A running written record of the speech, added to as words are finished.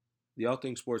The All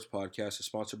Things Sports podcast is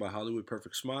sponsored by Hollywood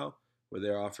Perfect Smile, where they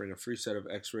are offering a free set of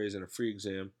x-rays and a free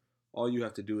exam. All you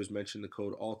have to do is mention the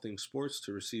code ALLTHINGSPORTS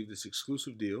to receive this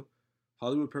exclusive deal.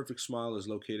 Hollywood Perfect Smile is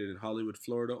located in Hollywood,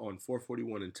 Florida on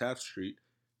 441 and Taft Street.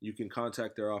 You can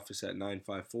contact their office at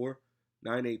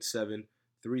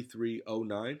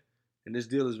 954-987-3309. And this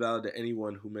deal is valid to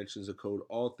anyone who mentions the code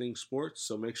ALLTHINGSPORTS,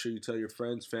 so make sure you tell your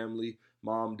friends, family,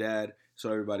 mom, dad,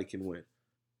 so everybody can win.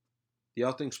 The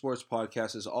All Things Sports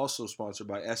podcast is also sponsored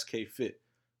by SK Fit.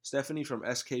 Stephanie from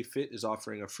SK Fit is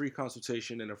offering a free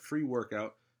consultation and a free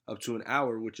workout up to an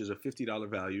hour, which is a $50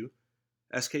 value.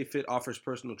 SK Fit offers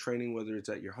personal training whether it's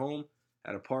at your home,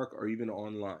 at a park, or even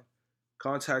online.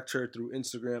 Contact her through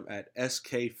Instagram at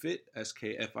SKFit,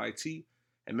 SKFIT,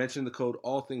 and mention the code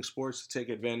ALLTHINGSPORTS to take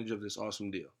advantage of this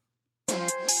awesome deal.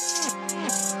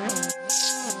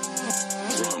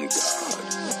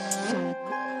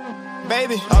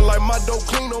 Baby, I like my dough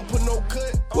clean, don't put no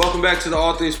cut. Welcome back to the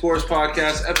All Things Sports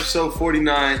Podcast, episode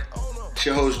 49. It's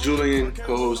your host, Julian,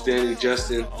 co-host, Danny,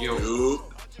 Justin. Yo.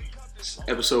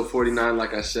 Episode 49,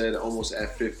 like I said, almost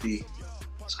at 50.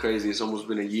 It's crazy. It's almost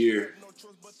been a year.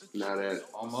 Now that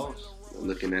Almost. I'm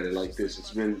looking at it like this,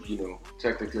 it's been,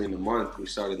 technically in a month. We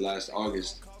started last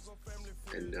August.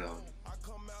 And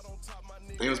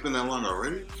Think it's been that long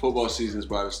already? football season's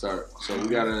about to start. So we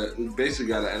basically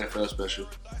got an NFL special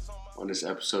on this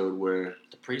episode where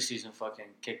The preseason fucking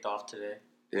kicked off today.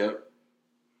 Yep.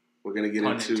 We're going to get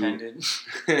Pun into intended.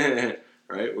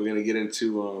 right? We're going to get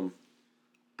into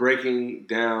breaking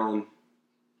down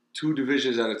two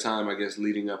divisions at a time, I guess,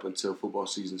 leading up until football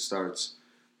season starts.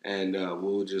 And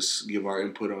we'll just give our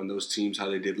input on those teams,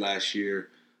 how they did last year,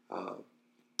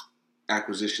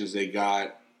 acquisitions they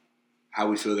got, how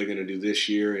we feel they're going to do this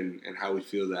year, and how we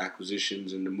feel the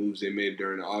acquisitions and the moves they made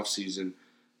during the offseason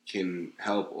can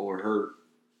help or hurt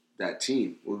that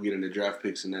team. We'll get into draft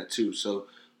picks and that too. So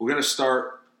we're going to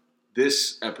start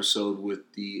this episode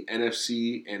with the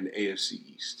NFC and the AFC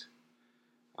East.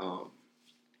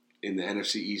 In the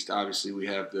NFC East, obviously, we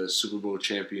have the Super Bowl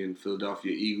champion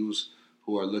Philadelphia Eagles,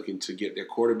 who are looking to get their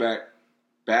quarterback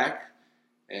back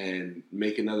and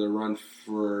make another run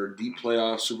for deep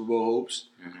playoff Super Bowl hopes.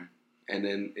 Mm-hmm. And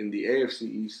then in the AFC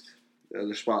East, the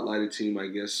other spotlighted team, I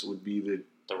guess, would be the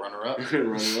runner-up.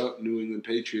 New England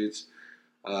Patriots.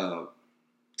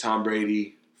 Tom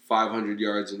Brady, 500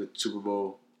 yards in the Super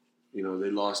Bowl. They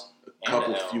lost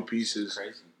a few pieces.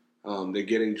 Crazy. They're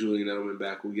getting Julian Edelman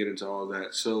back. We'll get into all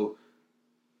that. So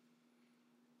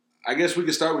I guess we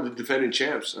could start with the defending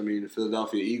champs. I mean, the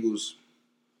Philadelphia Eagles,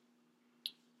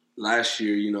 last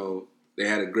year, they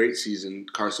had a great season.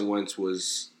 Carson Wentz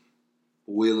was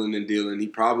wheeling and dealing. He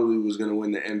probably was going to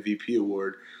win the MVP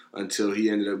award until he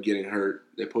ended up getting hurt.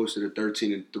 They posted a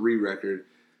 13-3 record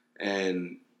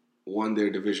and won their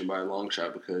division by a long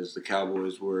shot because the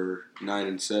Cowboys were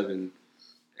 9-7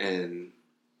 and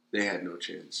they had no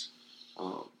chance.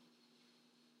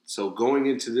 So going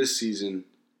into this season,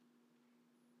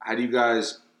 how do you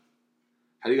guys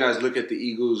look at the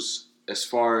Eagles as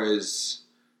far as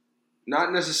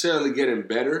not necessarily getting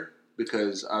better,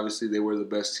 because obviously they were the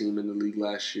best team in the league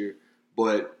last year,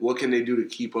 but what can they do to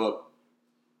keep up,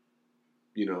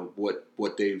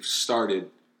 what they've started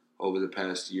over the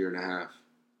past year and a half,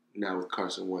 now with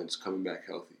Carson Wentz coming back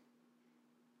healthy?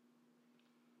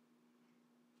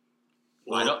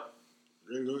 My bad.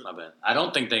 I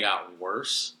don't think they got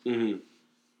worse. Mm-hmm.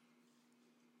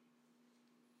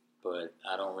 But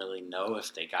I don't really know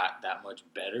if they got that much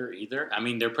better either. I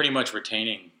mean, they're pretty much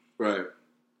retaining Right.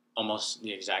 almost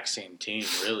the exact same team,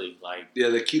 really. Yeah,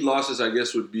 the key losses, I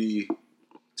guess, would be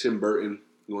Tim Burton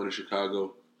going to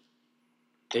Chicago.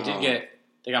 They got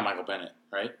Michael Bennett,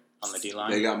 right, on the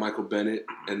D-line? They got Michael Bennett,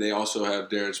 and they also have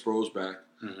Darren Sproles back,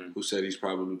 Mm-hmm. who said he's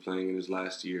probably playing in his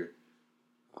last year.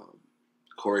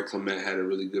 Corey Clement had a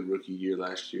really good rookie year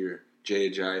last year. Jay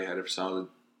Ajayi had a solid,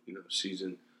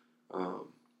 season.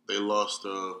 They lost.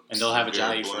 And they'll have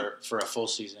Ajayi for a full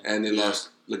season. And they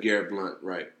lost LeGarrette Blount,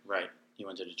 right? Right. He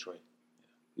went to Detroit.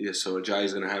 Yeah, so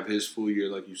Ajayi's going to have his full year,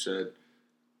 like you said.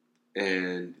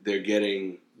 And they're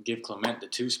getting Give Clement the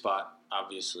 2 spot,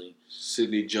 obviously.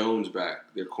 Sidney Jones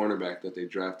back, their cornerback that they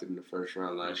drafted in the first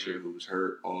round last year, who was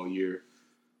hurt all year.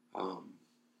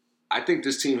 I think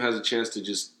this team has a chance to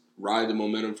just ride the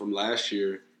momentum from last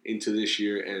year into this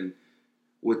year. And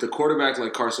with the quarterback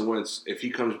like Carson Wentz, if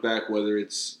he comes back, whether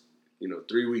it's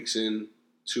 3 weeks in,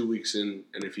 2 weeks in,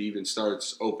 and if he even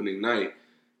starts opening night,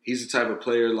 he's the type of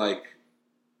player like,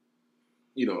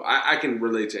 I can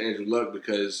relate to Andrew Luck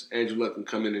because Andrew Luck can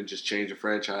come in and just change a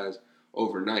franchise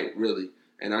overnight, really.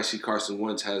 And I see Carson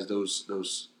Wentz has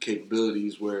those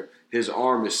capabilities where his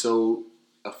arm is so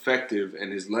effective,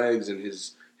 and his legs and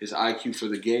his IQ for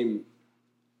the game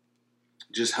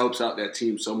just helps out that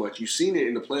team so much. You've seen it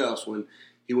in the playoffs when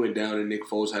he went down and Nick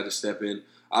Foles had to step in.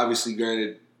 Obviously,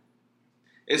 granted,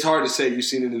 it's hard to say you've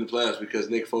seen it in the playoffs because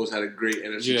Nick Foles had a great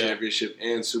NFC Championship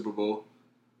and Super Bowl.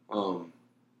 And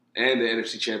the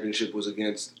NFC Championship was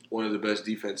against one of the best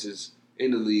defenses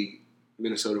in the league,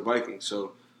 Minnesota Vikings.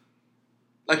 So,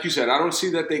 like you said, I don't see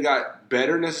that they got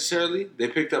better necessarily. They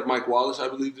picked up Mike Wallace, I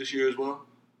believe, this year as well.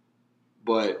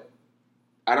 But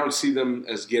I don't see them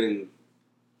as getting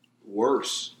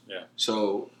worse. Yeah.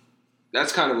 So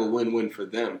that's kind of a win-win for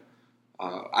them.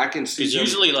 I can see because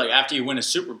usually, like after you win a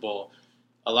Super Bowl,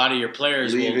 a lot of your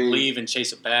players will leave and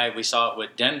chase a bag. We saw it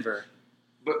with Denver.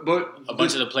 But a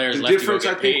bunch of the players the left difference to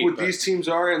go I get think paid, with these teams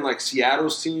are, and like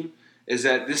Seattle's team, is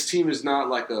that this team is not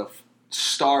like a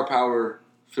star power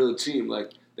filled team. Like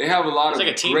they have a lot of like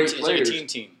a team, great players. It's like a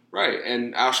team. Right,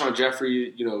 and Alshon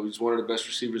Jeffrey, he's one of the best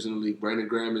receivers in the league. Brandon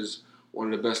Graham is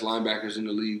one of the best linebackers in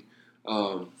the league.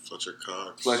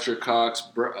 Fletcher Cox.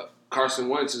 Carson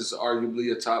Wentz is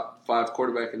arguably a top 5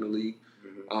 quarterback in the league.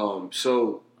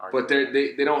 But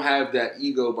they don't have that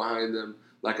ego behind them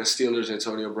like a Steelers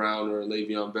Antonio Brown or a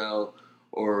Le'Veon Bell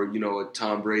or a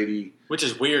Tom Brady. Which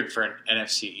is weird for an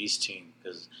NFC East team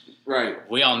because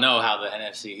we all know how the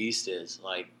NFC East is.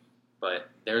 But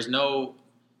there's no.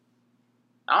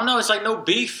 I don't know. It's like no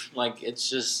beef. Like it's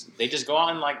just they just go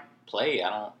out and play.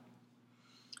 I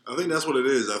think that's what it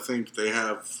is. I think they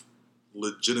have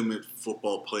legitimate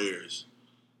football players.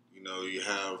 You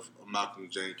have Malcolm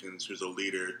Jenkins, who's a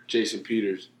leader. Jason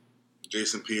Peters,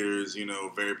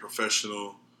 very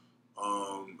professional.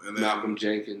 And then Malcolm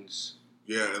Jenkins.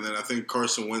 Yeah, and then I think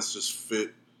Carson Wentz just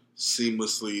fit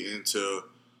seamlessly into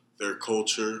their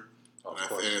culture. And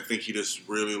I think he just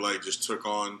really just took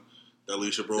on that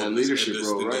leadership role. And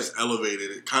just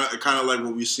elevated it. Kind of like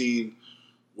what we've seen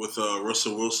with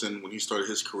Russell Wilson when he started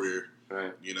his career.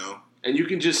 Right. And you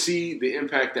can just see the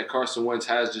impact that Carson Wentz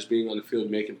has just being on the field,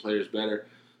 making players better.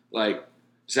 Like,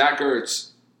 Zach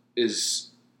Ertz is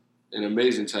an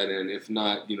amazing tight end, if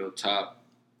not, top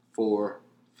 4,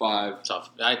 5.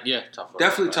 Top 4.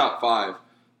 Definitely top 5.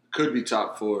 Could be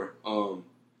top 4.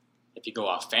 If you go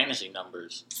off fantasy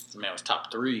numbers, the man was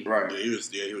top 3. Right. Yeah,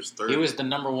 he was third. He was the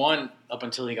number 1 up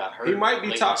until he got hurt. He might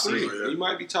be top 3. Yeah. He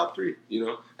might be top 3,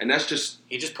 And that's just...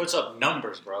 He just puts up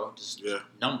numbers, bro.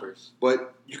 Numbers.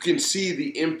 But you can see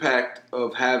the impact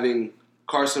of having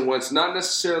Carson Wentz, not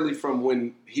necessarily from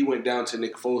when he went down to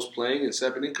Nick Foles playing and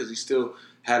stepping in, because he still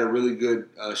had a really good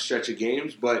stretch of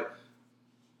games. But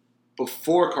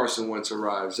before Carson Wentz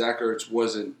arrived, Zach Ertz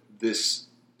wasn't this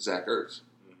Zach Ertz,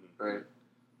 right?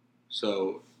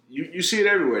 So you see it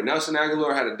everywhere. Nelson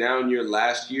Aguilar had a down year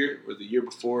last year or the year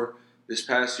before this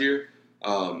past year,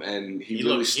 and he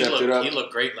really stepped it up. He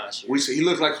looked great last year. He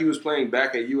looked like he was playing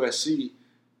back at USC.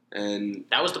 And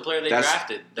that was the player they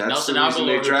drafted. The Nelson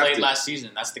Aguilar who played last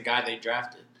season. That's the guy they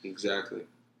drafted. Exactly.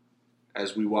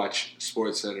 As we watch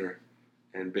SportsCenter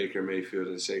and Baker Mayfield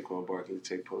and Saquon Barkley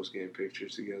take post-game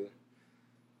pictures together.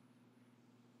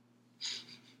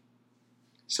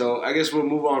 So I guess we'll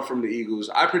move on from the Eagles.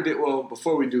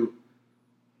 Before we do,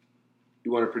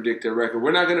 you want to predict their record?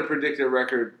 We're not going to predict their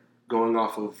record going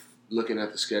off of looking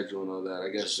at the schedule and all that. I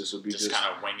guess this will be just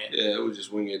kind of wing it. Yeah, we'll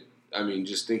just wing it. I mean,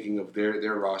 just thinking of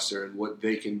their roster and what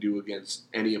they can do against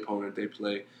any opponent they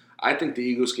play. I think the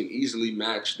Eagles can easily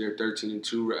match their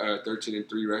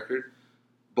 13-3 record,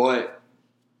 but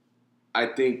I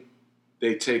think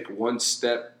they take one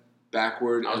step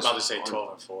backward. I was about to say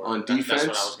 12-4 on defense. That's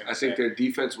what I was going to say. I think their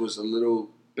defense was a little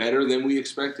better than we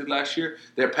expected last year.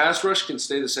 Their pass rush can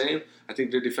stay the same. I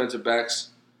think their defensive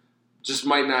backs just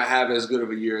might not have as good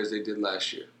of a year as they did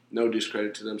last year. No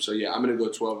discredit to them. So yeah, I'm going to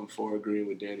go 12-4, agreeing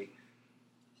with Danny.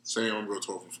 Same, I'm going to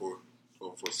go 12-4.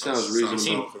 12-4 sounds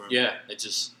reasonable. Yeah, it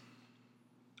just.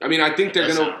 I mean, I think they're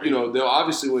going to, they'll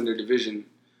obviously win their division,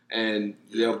 and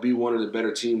they'll be one of the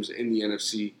better teams in the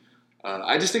NFC.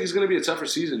 I just think it's going to be a tougher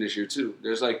season this year too.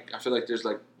 I feel like there's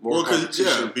more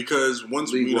competition. Because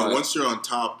once you're on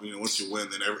top, once you win,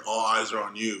 then all eyes are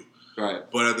on you. Right.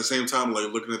 But at the same time,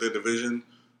 looking at their division,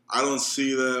 I don't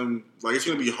see them. It's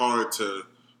going to be hard to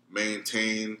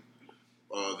maintain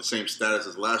the same status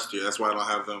as last year. That's why I don't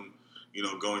have them,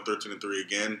 going 13-3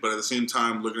 again. But at the same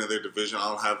time, looking at their division,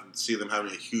 I don't see them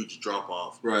having a huge drop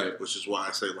off. Right. Which is why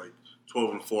I say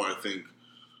 12-4. I think,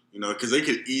 because they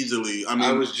could easily. I mean,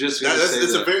 I was just going to say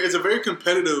it's a very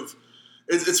competitive.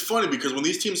 It's funny because when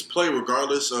these teams play,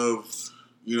 regardless of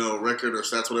record or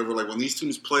stats, whatever. When these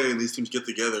teams play and these teams get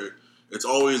together, it's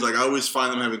always I always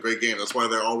find them having great games. That's why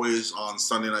they're always on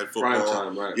Sunday Night Football. Prime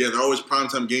time, right? Yeah, they're always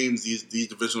primetime games. These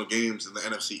divisional games in the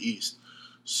NFC East.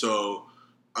 So,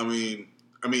 I mean,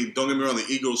 don't get me wrong. The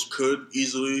Eagles could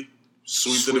easily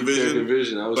sweep the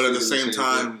division. But at the same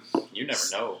time, you never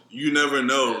know. You never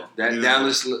know. Yeah. That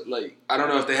Dallas, like, I don't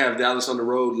know if they have Dallas on the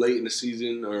road late in the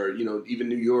season or, even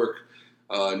New York.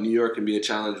 New York can be a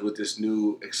challenge with this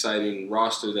new exciting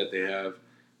roster that they have.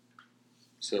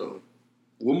 So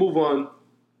we'll move on.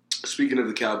 Speaking of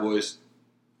the Cowboys,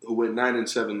 who went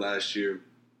 9-7 last year,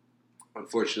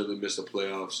 unfortunately missed the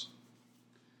playoffs.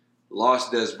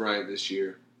 Lost Dez Bryant this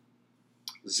year.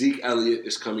 Zeke Elliott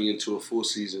is coming into a full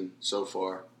season so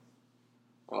far.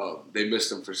 They missed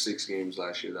him for 6 games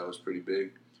last year. That was pretty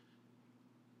big.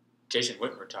 Jason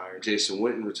Witten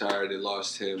retired. They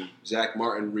lost him. Zach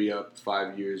Martin re-upped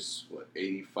 5 years,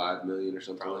 $85 million or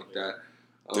something like that.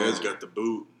 Dez got the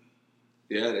boot.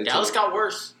 Yeah, Dallas got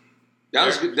worse.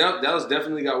 Dallas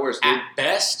definitely got worse. At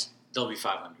best, they'll be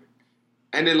 500.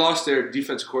 And they lost their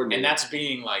defense coordinator. And that's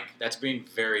being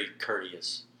very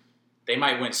courteous. They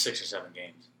might win 6 or 7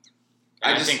 games.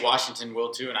 And I think Washington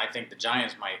will too, and I think the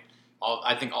Giants might.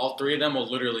 I think all 3 of them will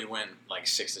literally win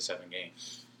 6 to 7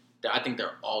 games. I think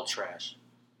they're all trash.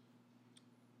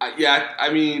 I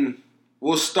mean,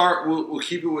 we'll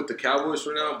keep it with the Cowboys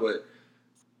for now, but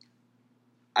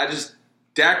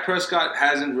Dak Prescott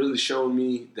hasn't really shown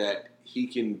me that he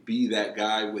can be that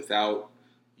guy without,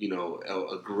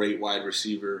 a great wide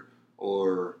receiver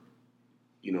or,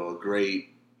 a great...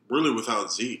 Really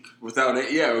without Zeke. Without a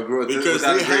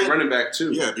great running back,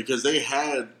 too. Yeah, because they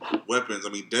had weapons. I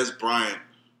mean, Dez Bryant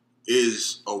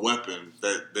is a weapon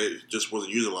that just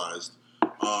wasn't utilized.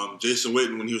 Jason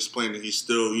Witten, when he was playing, he's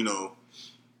still, the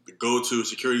go-to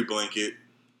security blanket.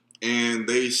 And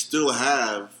they still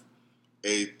have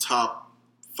a top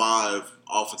 5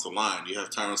 offensive line. You have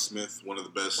Tyron Smith, one of the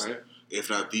best, if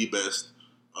not the best,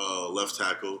 left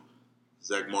tackle.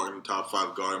 Zach Martin, top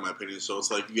 5 guard, in my opinion. So it's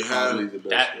like you have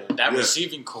that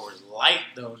receiving core is light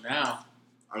though now.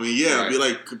 I mean, yeah, it'd be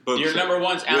like, but your number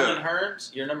 1's Allen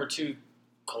Hurns. Your number 2,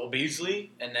 Cole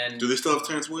Beasley, and then do they still have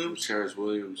Terrence Williams?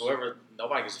 Whoever,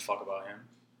 nobody gives a fuck about him.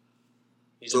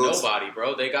 He's a nobody,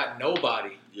 bro. They got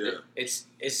nobody. Yeah, it's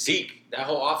Zeke. That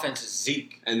whole offense is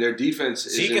Zeke, and their defense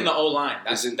Zeke and the O line.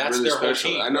 That's really their special. whole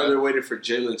team. I know they're waiting for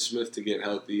Jalen Smith to get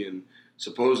healthy, and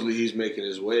supposedly he's making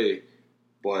his way.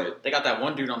 But they got that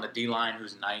one dude on the D line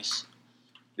who's nice.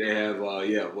 They have,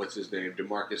 what's his name?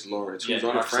 DeMarcus Lawrence, who's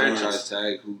on a franchise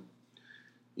tag. Who,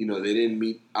 they didn't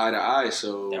meet eye to eye,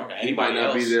 so he might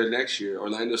not be there next year.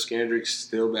 Orlando Scandrick's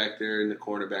still back there in the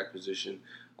cornerback position,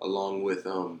 along with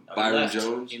Byron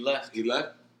Jones. He left.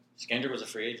 Scandrick was a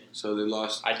free agent. So they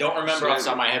lost. I don't remember off the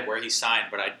top of my head where he signed,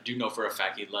 but I do know for a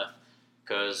fact he left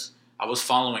because I was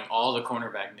following all the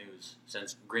cornerback news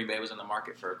since Green Bay was in the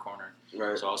market for a corner.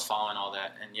 Right. So I was following all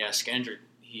that. And, Scandrick,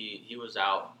 he was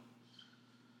out.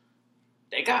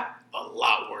 They got a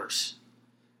lot worse.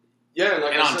 Yeah,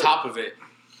 and on top of it,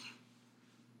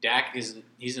 Dak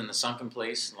he's in the sunken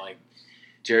place. Like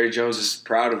Jerry Jones is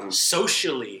proud of him.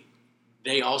 Socially,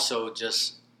 they also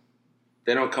just...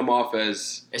 They don't come off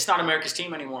as... It's not America's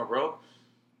team anymore, bro.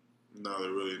 No,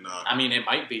 they're really not. I mean, it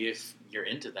might be if you're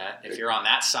into that. If you're on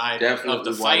that side of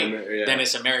the fight, then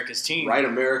it's America's team. Right,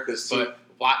 America's team.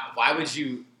 But why would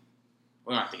you...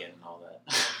 We don't have to get into all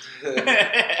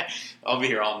that. I'll be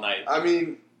here all night. I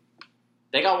mean...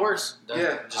 They got worse.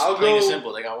 Just plain and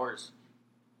simple, they got worse.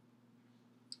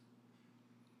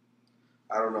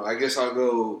 I don't know. I guess I'll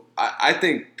go... I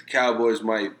think the Cowboys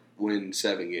might win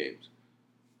 7 games.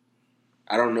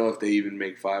 I don't know if they even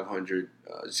make 500.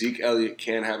 Zeke Elliott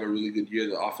can have a really good year.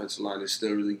 The offensive line is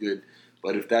still really good.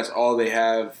 But if that's all they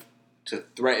have to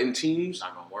threaten teams, it's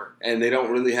not gonna work. And they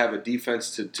don't really have a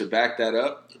defense to back that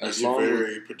up, it's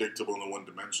very predictable and one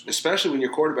dimensional. Especially when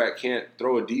your quarterback can't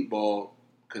throw a deep ball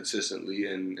consistently,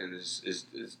 and is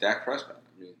Dak Prescott.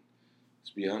 I mean,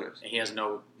 let's be honest. And he has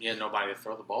nobody to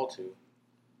throw the ball to.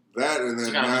 That and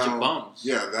then now,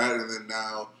 that and then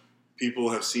now people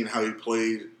have seen how he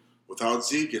played without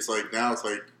Zeke. It's like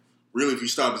really, if you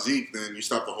stop Zeke, then you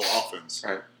stop the whole offense.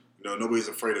 Right. Nobody's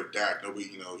afraid of Dak. Nobody,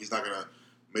 he's not gonna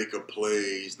make a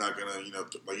play. He's not gonna,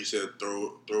 like you said,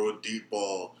 throw a deep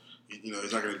ball.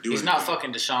 He's not gonna do. He's anything. not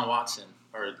fucking Deshaun Watson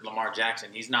or Lamar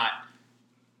Jackson. He's not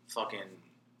fucking.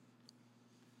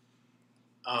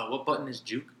 What button is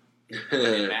juke?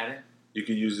 In Madden? You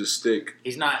could use a stick.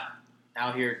 He's not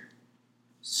out here.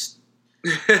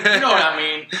 You know what I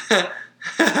mean?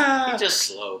 He's just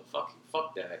slow.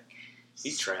 Fuck that.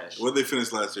 He's trash. What did they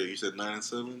finish last year? You said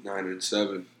 9-7.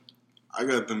 9-7. I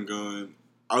got them going.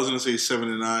 I was gonna say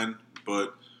 7-9,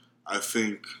 but I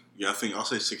think I'll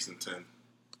say 6-10.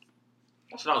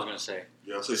 That's what I was gonna say.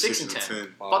 Yeah, I'll say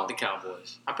 6-10. Fuck the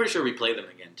Cowboys. I'm pretty sure we play them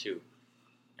again too,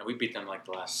 And we beat them like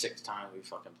the last 6 times we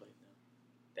fucking played them.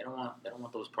 They don't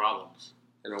want those problems.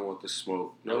 They don't want the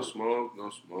smoke. No smoke.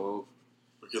 No smoke.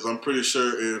 Because I'm pretty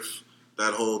sure if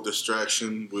that whole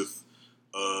distraction with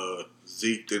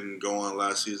Zeke didn't go on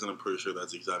last season, I'm pretty sure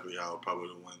that's exactly how it probably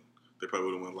would have went. They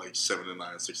probably would have went like 7-9,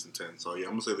 6-10. So yeah,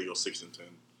 I'm gonna say they go 6-10.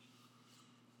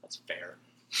 That's fair.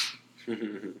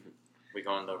 We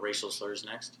going to racial slurs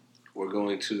next? We're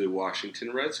going to the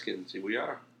Washington Redskins. Here we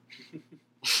are.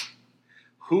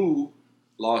 Who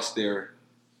lost their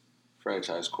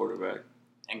franchise quarterback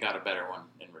and got a better one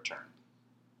in return.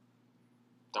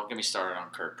 Don't get me started on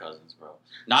Kirk Cousins, bro.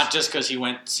 Not just because he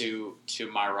went to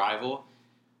my rival.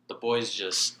 The boy's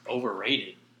just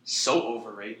overrated. So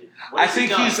overrated. I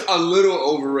think he's a little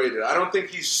overrated. I don't think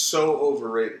he's so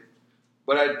overrated.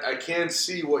 But I can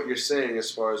see what you're saying as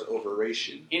far as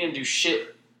overration. He didn't do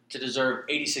shit to deserve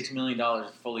 $86 million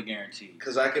fully guaranteed.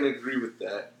 Because I can agree with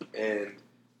that. And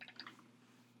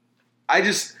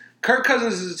Kirk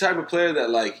Cousins is the type of player that,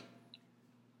 like,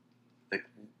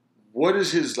 what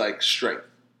is his, like, strength?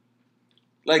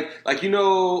 Like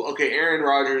okay, Aaron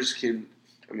Rodgers can,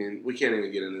 we can't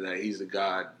even get into that. He's the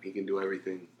god. He can do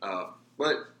everything.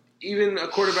 But even a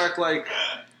quarterback like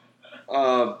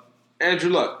Andrew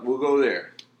Luck, we'll go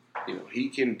there. He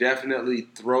can definitely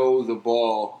throw the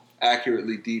ball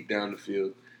accurately deep down the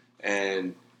field.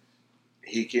 And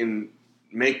he can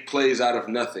make plays out of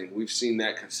nothing. We've seen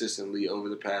that consistently over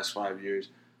the past 5 years.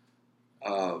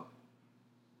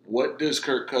 What does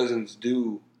Kirk Cousins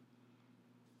do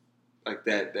like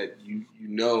that you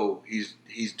know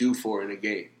he's due for in a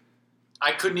game?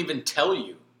 I couldn't even tell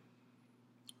you.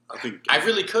 I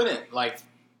really couldn't. Like,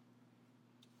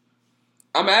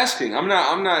 I'm asking.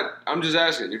 I'm just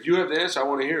asking. If you have the answer, I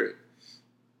want to hear it.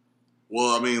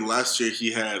 Well, last year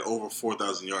he had over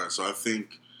 4,000 yards, so I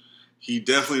think he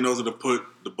definitely knows how to put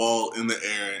the ball in the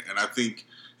air, and I think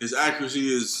his accuracy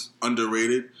is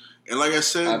underrated. And like I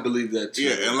said, I believe that too.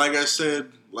 Yeah, and like I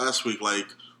said last week, like,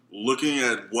 looking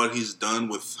at what he's done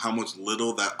with how much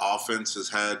little that offense has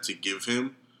had to give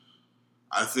him,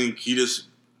 I think he just,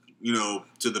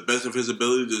 to the best of his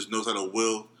ability, just knows how to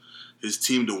will his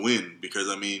team to win. Because,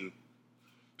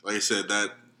 like I said,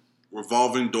 that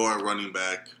revolving door at running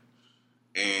back,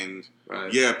 and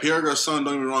right. Yeah, Pierre Garçon,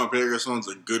 don't get me wrong, Pierre Garçon's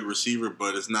a good receiver,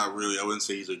 but it's not really, I wouldn't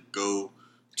say he's a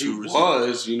go-to receiver.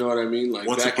 Was, you know what I mean? Like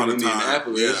once back upon in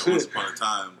Indianapolis. Yeah, once upon a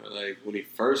time. Like when he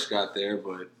first got there,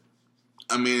 but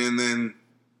and then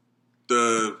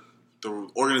the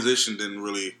organization didn't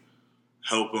really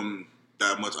help him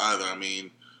that much either.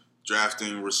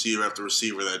 Drafting receiver after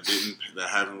receiver that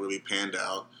haven't really panned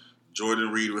out. Jordan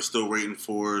Reed, we're still waiting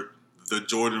for the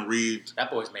Jordan Reed.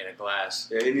 That boy's made of glass.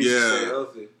 Yeah, he needs to stay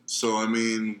healthy. So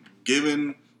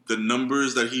given the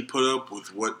numbers that he put up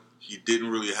with what he didn't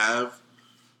really have,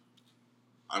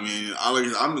 I'm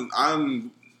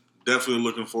definitely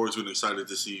looking forward to and excited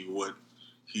to see what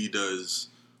he does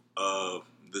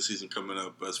this season coming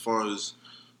up. As far as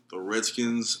the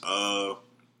Redskins,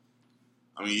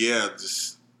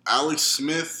 just Alex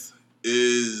Smith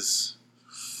is,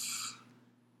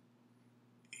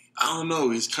 I don't know.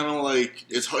 He's kind of like,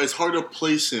 it's hard to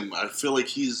place him. I feel like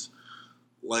he's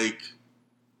like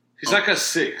a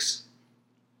 6.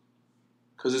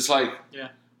 Because it's like, yeah,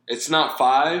 it's not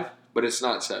 5, but it's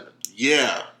not 7.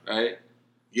 Yeah. Right?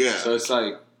 Yeah. So it's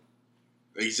like,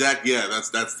 exactly. Yeah,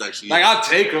 that's actually, like, I'll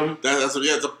take him. I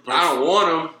don't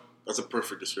want him. That's a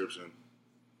perfect description.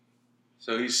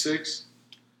 So he's 6?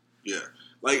 Yeah.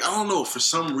 Like, I don't know, for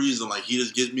some reason, like, he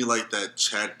just gives me like that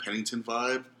Chad Pennington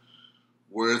vibe,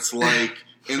 where it's like,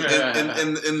 in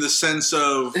the sense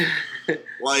of,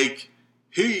 like,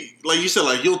 he, like you said,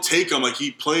 like, you'll take him, like,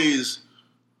 he plays,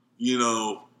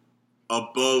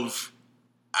 above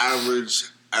average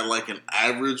at like an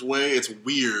average way. It's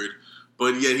weird,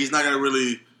 but yet he's not gonna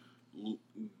really,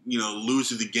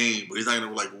 lose you the game, but he's not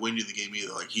gonna like win you the game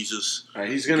either. Like, he's just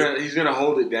he's gonna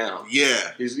hold it down.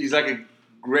 Yeah, he's like a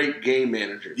great game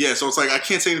manager. Yeah, so it's like I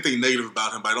can't say anything negative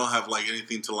about him, but I don't have like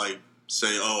anything to like say.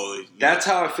 Oh, that's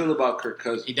how I feel about Kirk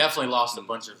Cousins. He definitely lost a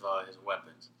bunch of his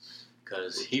weapons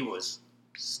because he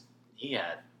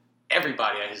had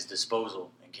everybody at his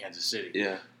disposal in Kansas City.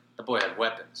 Yeah, the boy had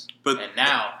weapons, and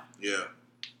now yeah.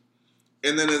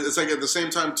 And then it's like at the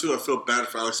same time too, I feel bad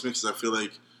for Alex Smith because I feel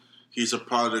like he's a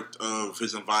product of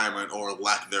his environment or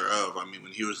lack thereof.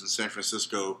 When he was in San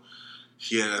Francisco,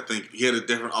 he had a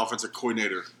different offensive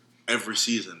coordinator every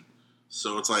season.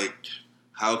 So it's like,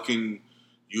 how can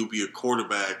you be a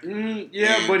quarterback? But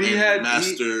he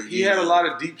had a lot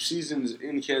of deep seasons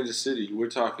in Kansas City.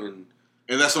 We're talking,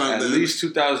 and that's what at least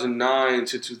 2009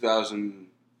 to 2000.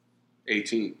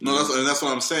 18. No, that's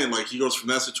what I'm saying. Like, he goes from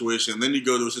that situation, and then you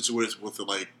go to a situation with,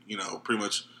 like, pretty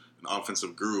much an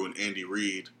offensive guru in Andy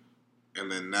Reid,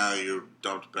 and then now you're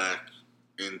dumped back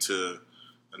into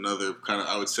another kind of,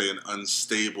 I would say, an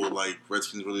unstable, like,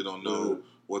 Redskins really don't know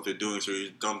what they're doing, so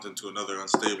you're dumped into another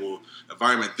unstable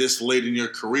environment this late in your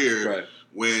career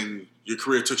when your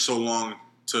career took so long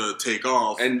to take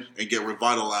off and get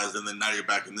revitalized, and then now you're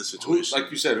back in this situation.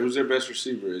 Like you said, who's their best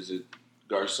receiver? Is it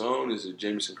Garcon? Is it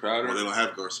Jamison Crowder? Well, they don't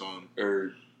have Garcon.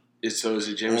 Is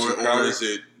it Jamison Crowder? Or is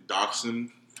it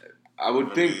Doxson? I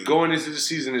would think going into the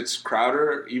season it's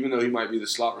Crowder, even though he might be the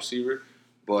slot receiver.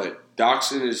 But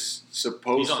Doxson is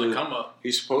supposed He's on the come up.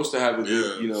 He's supposed to have a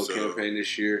good campaign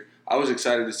this year. I was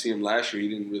excited to see him last year. He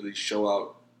didn't really show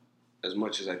out as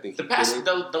much as I think he could.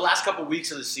 The last couple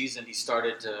weeks of the season, he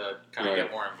started to kind of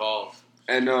get more involved.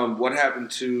 And what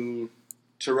happened to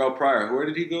Terrell Pryor? Where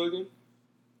did he go again?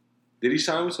 Did he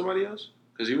sign with somebody else?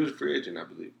 Because he was a free agent, I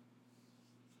believe.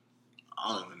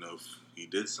 I don't even know if he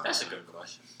did sign. That's a good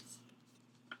question.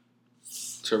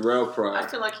 Terrell Pryor. I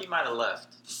feel like he might have left.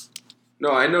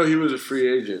 No, I know he was a free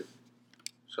agent.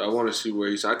 So I want to see where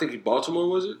he's. I think Baltimore,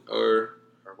 was it? Or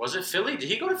was it Philly? Did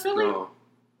he go to Philly? No.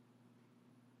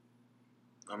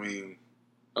 I mean.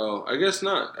 Oh, I guess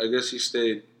not. I guess he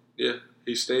stayed. Yeah,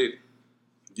 he stayed.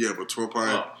 Yeah, but Terrell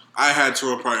Pryor. I had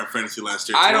Terrell Pryor in fantasy last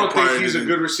year. I don't think he's a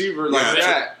good receiver like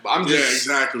that.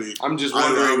 Exactly. I'm just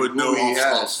wondering I would know who he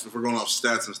has. if we're going off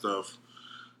stats and stuff.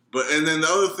 And then the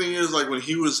other thing is, like, when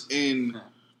he was in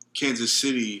Kansas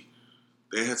City,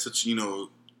 they had such, a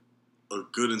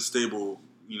good and stable,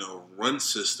 run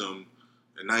system.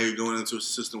 And now you're going into a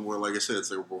system where, like I said,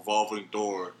 it's like a revolving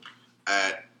door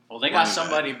at. Well, they got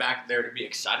somebody back there to be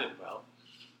excited about.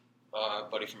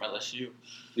 Buddy from LSU.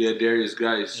 Yeah, Darius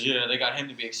Geis. Yeah, they got him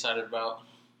to be excited about.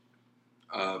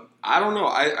 I don't know.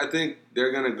 I think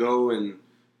they're gonna go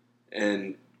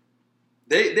and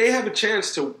they have a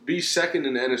chance to be second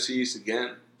in the NFC East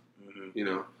again.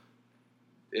 Mm-hmm.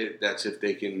 That's if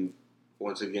they can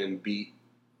once again beat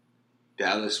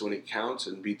Dallas when it counts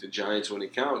and beat the Giants when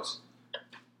it counts.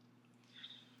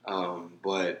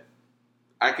 But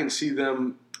I can see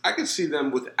them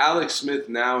with Alex Smith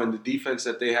now and the defense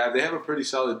that they have. They have a pretty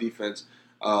solid defense.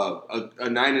 A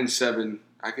 9-7.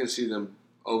 I can see them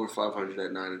over 500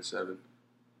 at 9-7.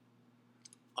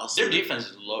 Their defense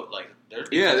is low.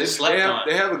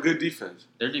 They have a good defense.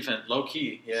 Their defense, low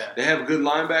key. Yeah. They have good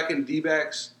linebacker and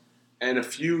D-backs and a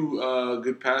few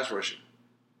good pass rushing.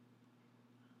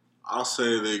 I'll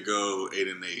say they go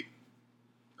 8-8. I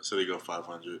say they go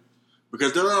 500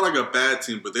 because they're not like a bad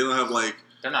team, but they don't have like.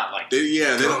 They're not like they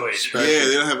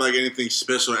don't have like anything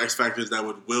special or X factors that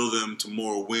would will them to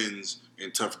more wins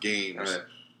in tough games. Right.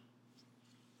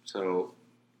 So,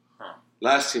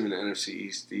 last team in the NFC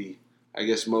East, the I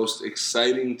guess most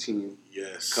exciting team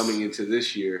coming into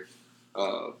this year.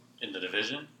 In the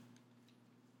division?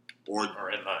 Or in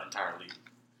the entire league?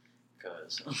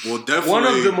 Definitely one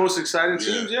of the most exciting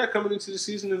teams, coming into the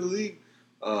season in the league.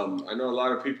 I know a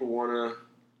lot of people want to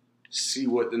see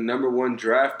what the number one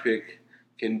draft pick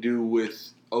can do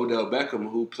with Odell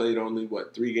Beckham, who played only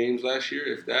 3 games last year,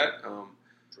 if that.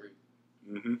 3.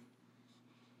 Mm-hmm.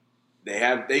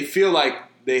 They feel like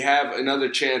they have another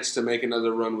chance to make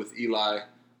another run with Eli,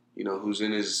 who's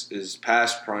in his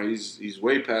past prime. He's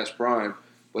way past prime,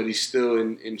 but he's still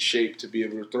in shape to be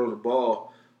able to throw the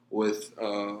ball with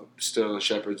Sterling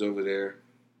Shepard's over there.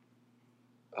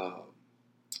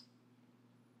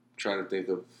 Trying to think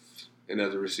of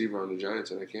another receiver on the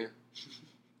Giants, and I can't.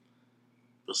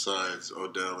 Besides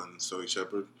Odell and Sterling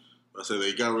Shepard, I say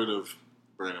they got rid of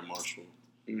Brandon Marshall.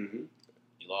 Mm-hmm.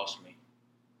 You lost me.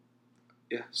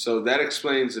 Yeah, so that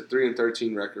explains the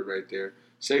 3-13 record right there.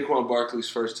 Saquon Barkley's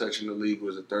first touch in the league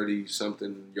was a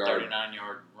 30-something yard,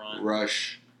 39-yard run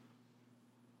rush,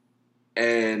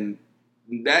 and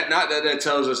that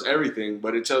tells us everything,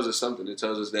 but it tells us something. It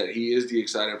tells us that he is the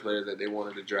exciting player that they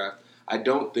wanted to draft. I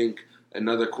don't think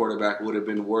another quarterback would have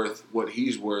been worth what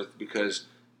he's worth because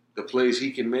the plays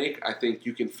he can make, I think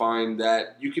you can find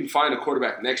a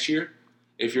quarterback next year.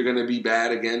 If you're going to be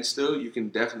bad again still, you can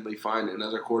definitely find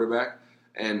another quarterback.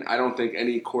 And I don't think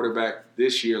any quarterback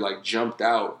this year jumped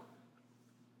out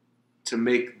to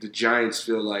make the Giants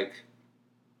feel like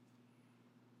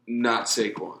not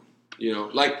Saquon.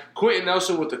 Like Quentin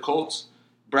Nelson with the Colts,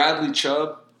 Bradley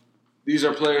Chubb, these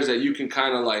are players that you can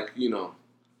kind of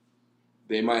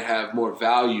they might have more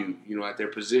value, at their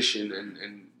position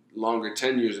and longer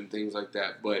tenures and things like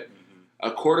that. But a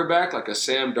quarterback like a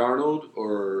Sam Darnold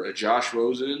or a Josh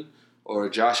Rosen or a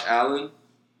Josh Allen,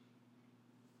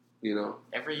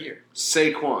 every year.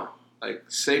 Saquon. Like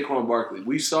Saquon Barkley,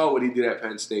 we saw what he did at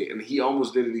Penn State, and he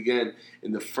almost did it again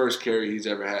in the first carry he's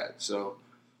ever had. So,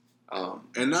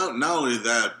 and not only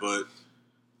that, but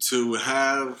to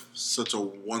have such a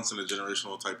once in a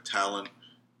generational type talent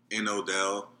in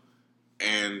Odell,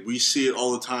 and we see it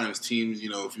all the time as teams.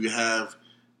 If you have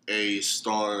a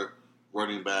star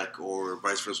running back or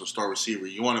vice versa, star receiver,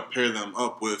 you want to pair them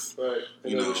up with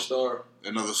another star.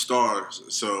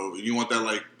 So you want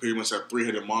that pretty much that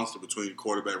three-headed monster between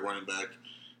quarterback, running back,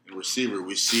 and receiver.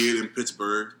 We see it in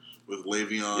Pittsburgh with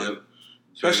Le'Veon, yep.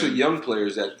 Especially young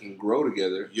players that can grow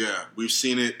together. Yeah, we've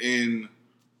seen it in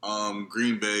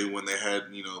Green Bay when they had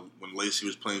when Lacey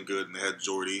was playing good and they had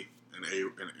Jordy and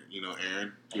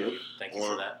Aaron. Yep. Thank you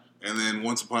for that. And then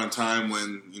once upon a time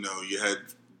when you had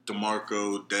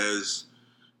DeMarco, Dez,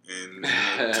 and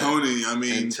Tony. I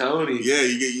mean, Tony. Yeah,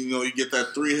 you get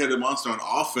that three-headed monster on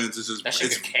offense. That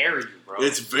shit can carry you, bro.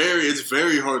 It's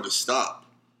very hard to stop.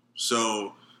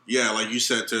 So yeah, like you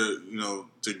said, to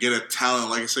get a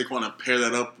talent like Saquon and pair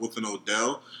that up with an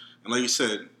Odell, and like you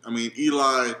said, I mean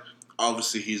Eli.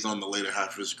 Obviously, he's on the later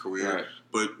half of his career, right.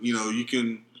 But you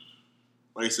can.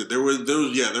 Like I said, there was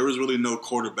really no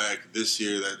quarterback this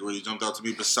year that really jumped out to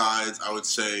me. Besides, I would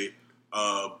say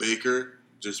Baker,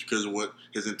 just because of what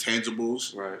his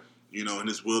intangibles, right? And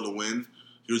his will to win.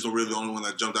 He was really the only one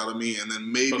that jumped out at me. And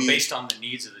then maybe, but based on the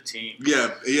needs of the team.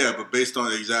 Yeah, but based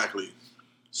on exactly.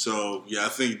 So yeah, I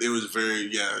think it was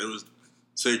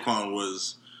Saquon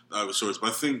was the obvious choice. But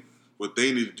I think what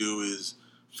they need to do is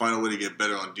find a way to get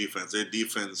better on defense. Their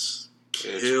defense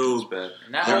kills.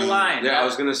 And that O-line. Yeah, I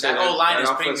was gonna say that O-line is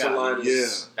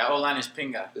Pinga. That O-line is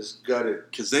Pinga. It's gutted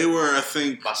because they were, I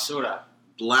think, basura.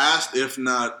 Last, if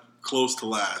not close to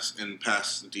last, in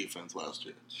pass defense last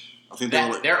year. I think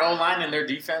their O-line and their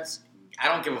defense. I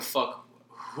don't give a fuck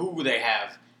who they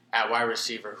have at wide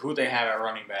receiver, who they have at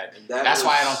running back. That's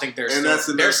why I don't think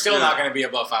they're still not going to be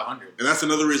above 500. And that's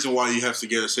another reason why you have to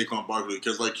get a Saquon Barkley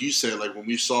because, like you said, when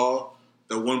we saw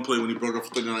that one play when he broke up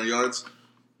for 39 yards,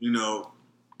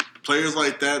 players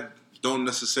like that don't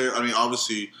necessarily. I mean,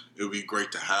 obviously, it would be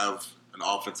great to have an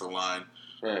offensive line,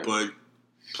 right. But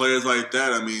players like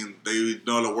that, I mean, they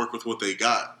know how to work with what they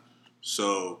got.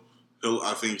 So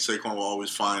I think Saquon will always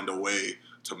find a way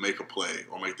to make a play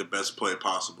or make the best play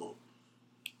possible.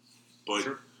 But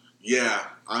sure. Yeah,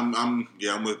 I'm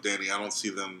with Danny. I don't see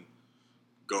them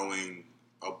going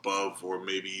above or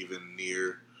maybe even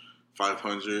near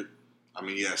 500. I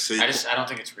mean, yeah, Saquon. I don't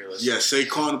think it's realistic. Yeah,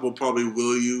 Saquon will probably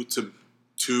will you to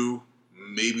 2,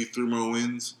 maybe 3 more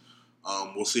wins.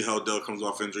 We'll see how Dell comes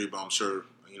off injury, but I'm sure.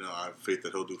 I have faith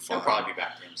that he'll do fine. He'll probably be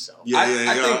back to himself. Yeah,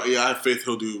 I have faith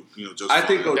he'll do, just fine. I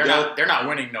think they're not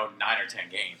winning no 9 or 10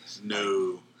 games.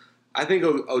 No. I think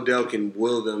Odell can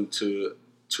will them to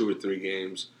 2 or 3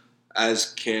 games,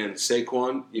 as can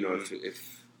Saquon.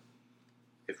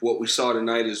 If what we saw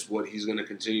tonight is what he's going to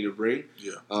continue to bring.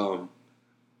 Yeah.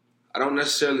 I don't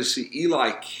necessarily see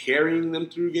Eli carrying them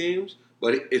through games,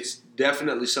 but it's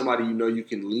definitely somebody you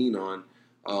can lean on.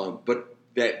 But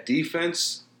that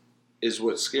defense is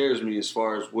what scares me as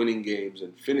far as winning games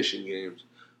and finishing games.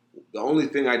 The only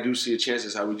thing I do see a chance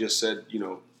is how we just said,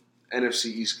 NFC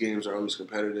East games are always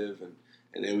competitive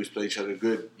and they always play each other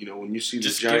good. When you see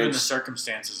just the Giants, given the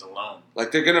circumstances alone,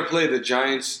 they're gonna play the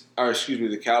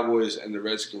the Cowboys and the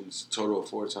Redskins a total of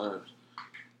 4 times.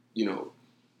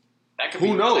 That could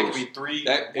who knows? That could be 3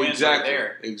 wins right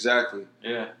there. Exactly.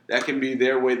 Yeah. That can be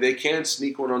their way. They can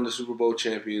sneak one on the Super Bowl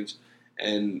champions,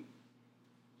 and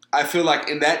I feel like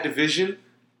in that division,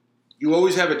 you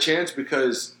always have a chance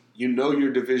because your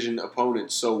division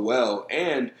opponent so well.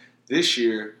 And this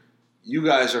year, you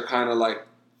guys are kind of like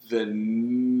the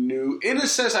new, in a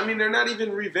sense, I mean, they're not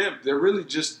even revamped. They're really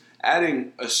just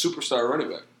adding a superstar running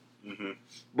back. Mm-hmm.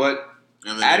 But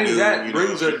adding that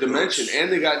brings a dimension.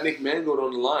 And they got Nick Mangold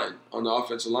on the line, on the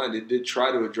offensive line. They did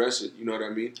try to address it. You know what I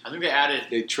mean? I think they added.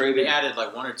 They added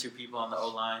like 1 or 2 people on the O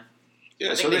line.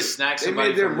 Yeah, I think they snagged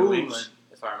somebody from New England,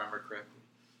 if I remember correctly.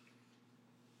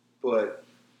 But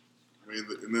I mean,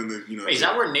 and then Wait, is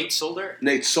that where Nate Solder?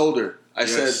 Nate Solder. I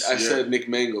said Nick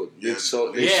Mangold. Nate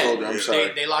Solder. I'm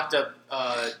sorry. They locked up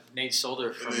Nate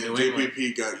Solder from New England.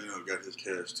 JPP got his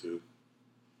cash too.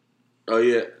 Oh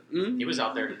yeah, he was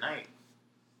out there tonight.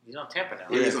 He's on Tampa now.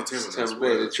 Yeah, he's on Tampa. That's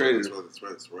right. They traded him.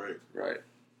 That's right. Right.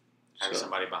 I have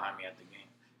somebody behind me at the game.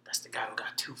 That's the guy who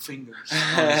got 2 fingers.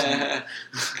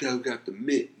 This guy who got the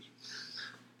mitt.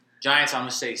 Giants, I'm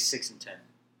gonna say 6-10.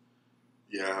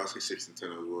 Yeah, I'll say 6-10 as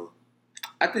well.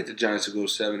 I think the Giants will go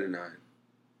 7-9.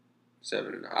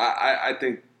 7-9. I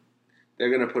think they're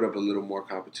going to put up a little more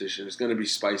competition. It's going to be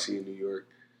spicy in New York.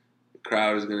 The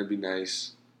crowd is going to be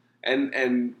nice.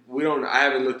 And we don't. I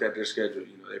haven't looked at their schedule.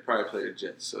 They probably play the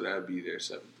Jets, so that would be their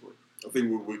 7th win. I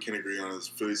think what we can agree on is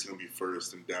Philly's going to be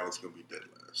first and Dallas going to be dead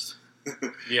last.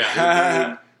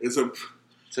 Yeah. It's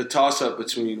a toss-up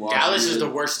between Washington. Dallas is the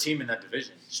worst team in that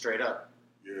division, straight up.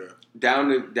 Yeah.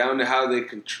 Down to how they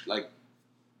control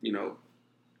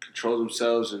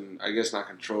themselves, and I guess not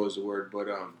control is the word, but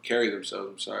carry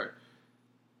themselves. I'm sorry.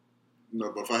 No,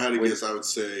 but if I had to guess, I would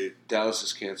say Dallas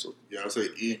is canceled. Yeah, I would say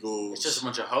Eagles. It's just a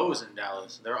bunch of hoes in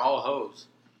Dallas. They're all hoes.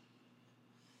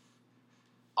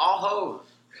 All hoes.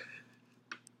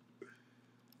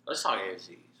 Let's talk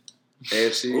AFC.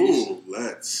 AFC. Ooh,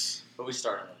 let's. What we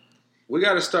starting with? We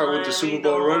got to start with the Super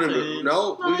Bowl running.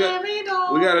 No, we got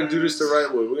to do this the right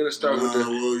way. We're gonna start with the.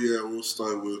 We'll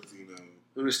start with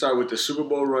We're gonna start with the Super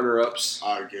Bowl runner-ups.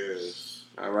 I guess.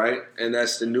 All right, and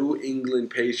that's the New England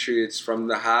Patriots from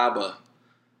the Harbor.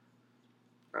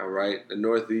 All right, the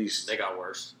Northeast. They got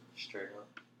worse, straight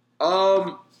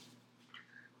up.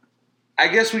 I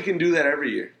guess we can do that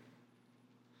every year,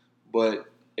 but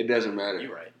it doesn't matter.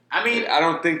 You're right. I mean, I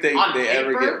don't think they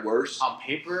ever get worse. On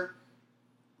paper,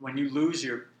 when you lose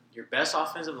your best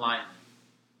offensive lineman,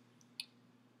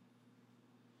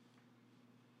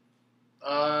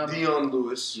 Dion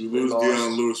Lewis. You lose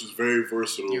Dion Lewis, who's very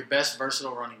versatile. Your best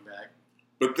versatile running back.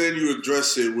 But then you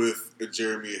address it with a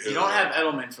Jeremy Hill. You don't have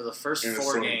Edelman for the first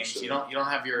 4 games. Show. You don't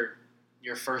have your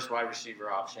first wide receiver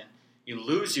option. You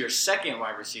lose your second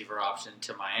wide receiver option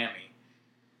to Miami.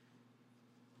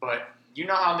 But you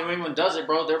know how New England does it,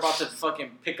 bro. They're about to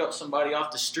fucking pick up somebody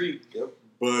off the street. Yep.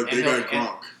 But they got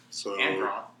Gronk. And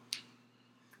Gronk.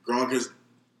 Gronk is...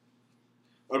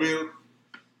 I mean,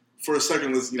 for a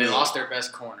second, they lost their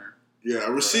best corner. Yeah,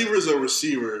 a receiver's a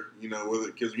receiver,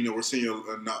 because, we're seeing a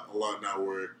lot now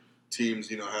where teams,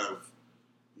 have,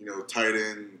 tight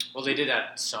end. Well, they did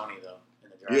that at Sony, though, in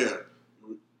the draft. Yeah.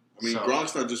 I mean,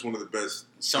 Gronk's not just one of the best.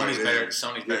 Sony's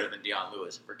better than Dion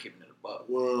Lewis if we're keeping it above.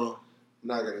 Well,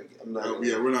 we're not gonna do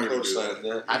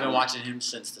that. I've been watching him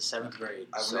since the 7th grade.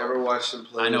 I've never watched him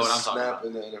play. I know what I'm talking about.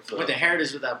 In the NFL. But the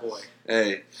heritage with that boy.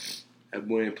 Hey, that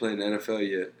boy ain't playing the NFL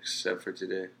yet, except for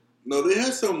today. No, they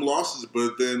had some losses,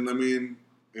 but then, I mean,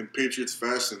 in Patriots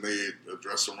fashion, they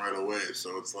address them right away.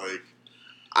 So it's like...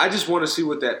 I just want to see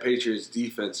what that Patriots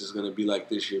defense is going to be like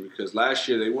this year, because last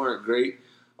year they weren't great.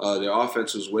 Their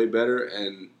offense was way better,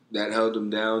 and that held them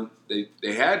down. They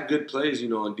had good plays,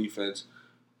 on defense.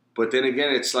 But then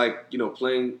again, it's like,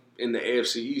 playing in the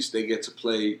AFC East, they get to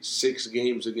play 6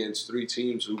 games against 3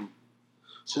 teams who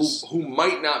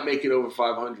might not make it over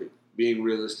 500. Being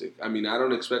realistic. I mean, I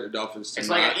don't expect the Dolphins to. It's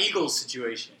like an Eagles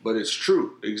situation. But it's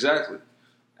true. Exactly.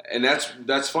 And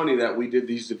that's funny that we did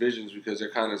these divisions because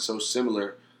they're kind of so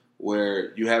similar,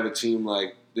 where you have a team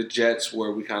like the Jets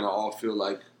where we kind of all feel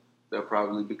like they'll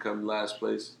probably become last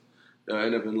place. They'll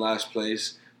end up in last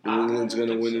place. New England's going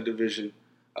to win the division.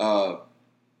 The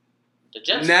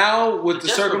Jets, now, with the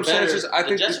circumstances, I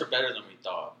think the Jets are better than we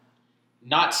thought.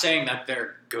 Not saying that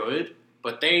they're good,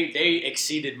 but they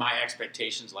exceeded my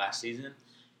expectations last season,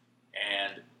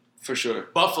 and for sure,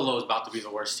 Buffalo is about to be the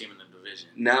worst team in the division.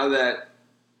 Now that,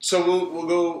 so we'll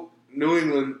go New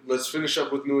England. Let's finish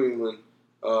up with New England.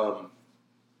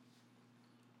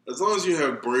 As long as you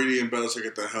have Brady and Belichick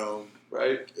at the helm,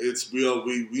 right? You'll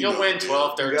win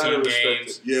 12, 13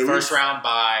 games. Yeah, first round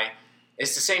bye.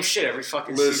 It's the same shit every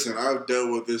fucking season. Listen, I've dealt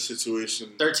with this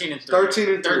situation. 13-3.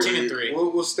 13-3.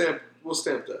 We'll stamp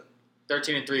that.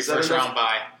 13-3, first round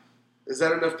bye. Is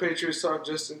that enough Patriots talk,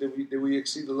 Justin? Did we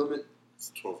exceed the limit?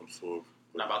 It's 12-4.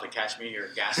 Not about to catch me here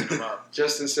gassing them up.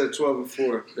 Justin said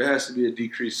 12-4. There has to be a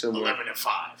decrease somewhere.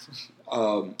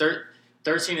 11-5.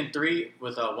 13-3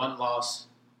 with a 1 loss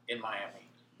in Miami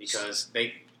because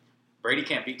Brady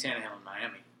can't beat Tannehill in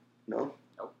Miami. No.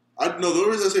 Nope. The only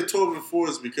reason I say 12-4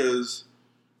 is because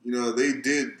they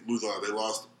did lose out. They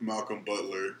lost Malcolm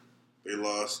Butler. They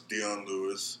lost Dion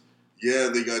Lewis. Yeah,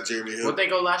 they got Jeremy Hill. What'd they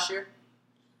go last year?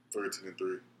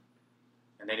 13-3.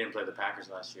 And they didn't play the Packers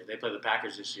last year. They play the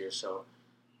Packers this year, so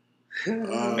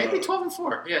maybe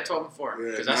 12-4. Yeah,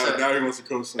 12-4. Yeah, now he wants to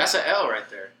coach. That's an L right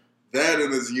there. That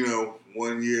and is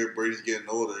 1 year Brady's getting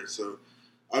older. So,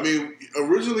 I mean,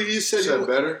 originally he said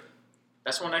better.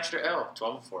 That's 1 extra L.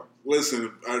 12-4.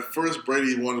 Listen, at first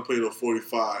Brady wanted to play till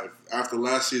 45. After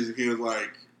last season, he was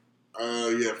like,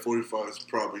 45 is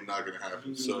probably not going to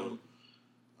happen. Mm-hmm. So.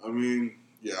 I mean,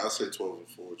 yeah, I'll say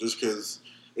 12-4, just because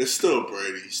it's still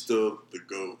Brady, he's still the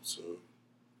GOAT. So,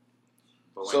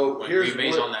 when Green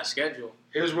Bay's on that schedule,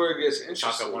 here's where it gets interesting.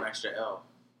 Chalk up 1 extra L.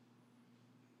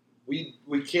 We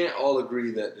can't all agree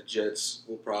that the Jets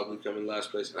will probably come in last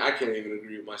place, and I can't even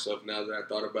agree with myself now that I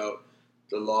thought about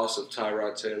the loss of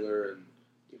Tyrod Taylor and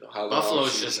how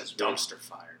Buffalo's just a dumpster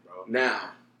fire, bro.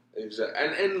 Now,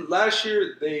 exactly. And last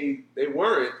year they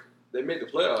weren't. They made the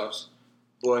playoffs,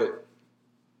 but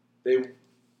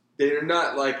they're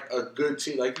not like a good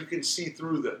team. Like you can see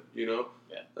through them, you know.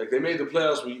 Yeah. Like they made the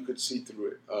playoffs, but you could see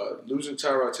through it. Losing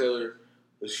Tyrod Taylor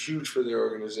was huge for their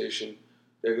organization.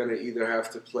 They're going to either have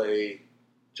to play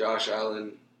Josh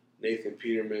Allen, Nathan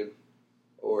Peterman,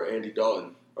 or Andy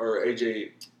Dalton or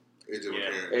AJ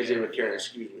McCarron.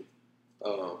 Excuse me.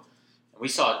 We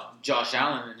saw Josh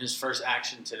Allen in his first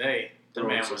action today. The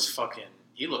man was fucking.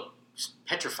 He looked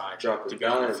petrified to be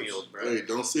on the field, bro. Hey,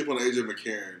 don't sleep on AJ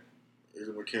McCarron.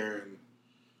 AJ McCarron,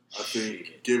 I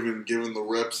think, given the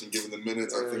reps and given the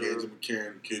minutes, I think AJ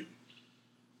McCarron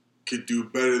could do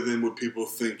better than what people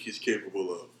think he's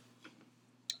capable of.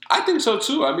 I think so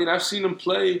too. I mean, I've seen him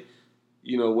play.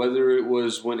 You know, whether it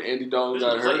was when Andy Dalton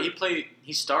got hurt,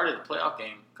 He started the playoff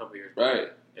game a couple years ago.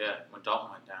 Right. Yeah, when Dalton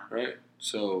went down. Right.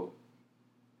 So,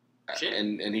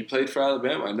 and he played for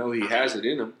Alabama. I know he has it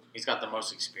in him. He's got the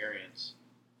most experience.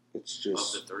 It's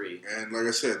just of the three. And like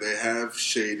I said, they have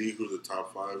Shady, who's a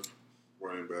top 5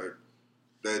 running back.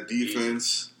 That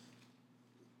defense,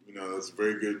 that's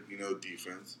very good.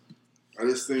 Defense. I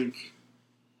just think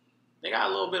they got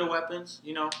a little bit of weapons.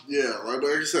 Yeah, like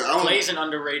I said, Clay's an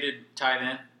underrated tight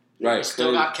end. Right.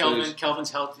 Still got Kelvin.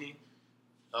 Kelvin's healthy.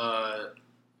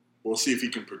 We'll see if he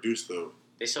can produce though.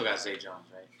 They still got Zay Jones,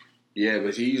 right? Yeah,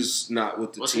 but he's not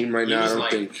with the team right now. I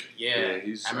don't think. Yeah,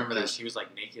 I remember that he was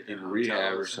like naked in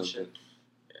rehab or something.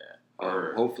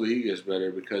 Yeah. Hopefully he gets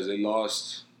better because they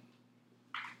lost.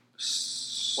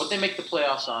 What they make the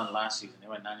playoffs on last season? They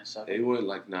went 9-7. They went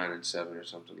like 9-7 or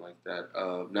something like that.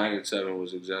 9-7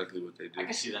 was exactly what they did. I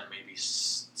can see that maybe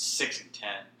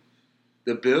 6-10.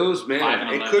 The Bills,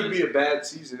 man, it 5-11. could be a bad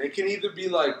season. It can either be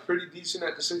like pretty decent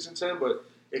at the 6-10, but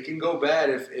it can go bad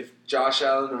if Josh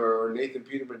Allen or Nathan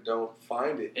Peterman don't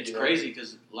find it. It's crazy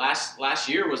because last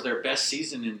year was their best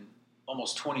season in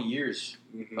almost 20 years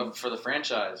for the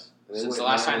franchise. Since the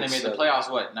last time they made the playoffs,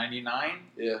 99?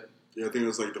 Yeah. Yeah, I think it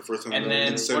was like the first time. And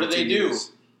then what do they do?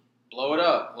 Blow it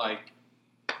up, like.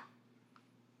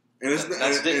 And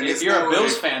if you're a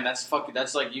Bills fan, that's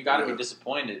like you got to be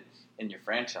disappointed in your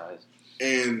franchise.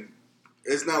 And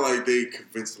it's not like they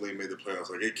convincingly made the playoffs.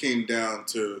 Like it came down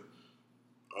to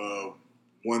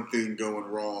one thing going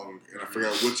wrong, and I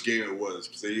forgot which game it was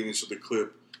because they even showed the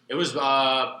clip. It was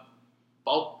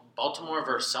Baltimore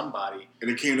versus somebody, and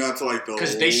it came down to like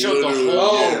because they showed the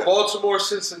whole Baltimore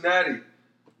Cincinnati.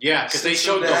 Yeah, because they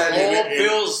showed the whole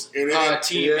Bills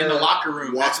team in the locker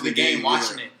room after the game,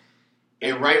 watching it.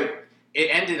 It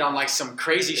ended on like some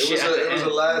crazy shit. It was a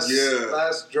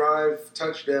last drive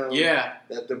touchdown. Yeah,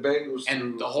 that the Bengals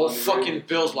and the whole fucking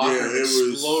Bills locker room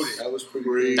exploded. That was pretty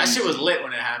crazy. That shit was lit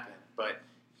when it happened, but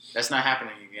that's not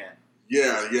happening again.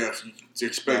 Yeah. If you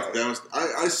expect that,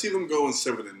 I see them going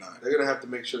 7-9. They're gonna have to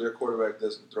make sure their quarterback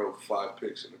doesn't throw 5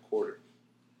 picks in a quarter.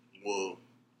 Well,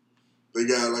 they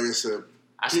got, like I said.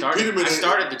 I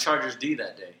started the Chargers D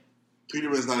that day.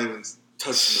 Peterman's not even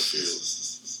touching the field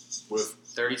with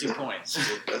 32 points.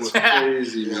 With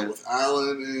crazy, man. With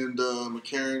Allen and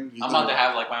McCarron. I'm about to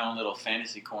have like my own little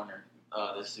fantasy corner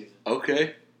this season.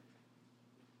 Okay.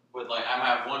 With like I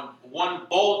have one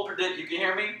bold predict. You can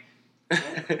hear me.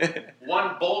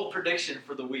 One bold prediction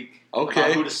for the week. Okay.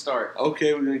 About who to start.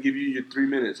 Okay, we're gonna give you your 3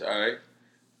 minutes. All right.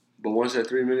 But once that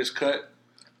 3 minutes cut,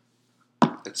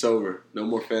 it's over. No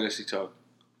more fantasy talk.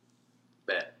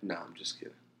 Bet. No, I'm just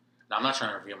kidding. No, I'm not trying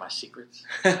to reveal my secrets.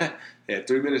 Yeah,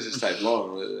 3 minutes is type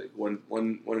long. Like one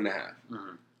and a half.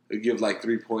 Mm-hmm. We give like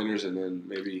 3 pointers, and then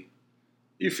maybe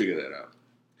you figure that out.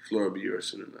 Floor will be yours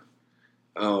soon enough.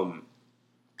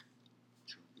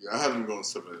 I have them going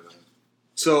 7-9.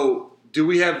 So, do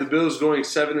we have the Bills going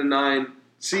 7-9?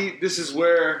 See, this is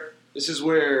where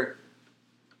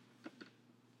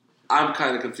I'm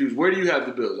kind of confused. Where do you have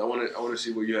the Bills? I want to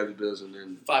see where you have the Bills, and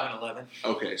then 5-11.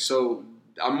 Okay, so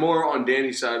I'm more on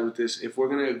Danny's side with this. If we're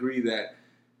going to agree that,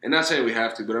 and not saying we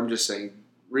have to, but I'm just saying,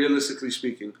 realistically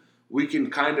speaking, we can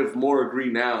kind of more agree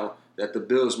now that the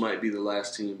Bills might be the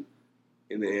last team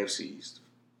in the AFC East.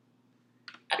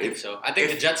 I think so. I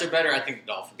think the Jets are better. I think the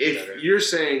Dolphins are better. If you're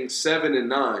saying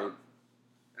 7-9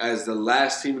 as the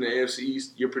last team in the AFC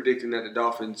East, you're predicting that the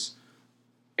Dolphins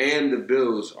and the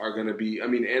Bills are going to be,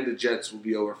 and the Jets will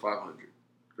be over 500,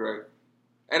 correct?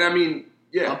 And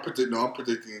yeah. I'm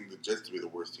predicting the Jets to be the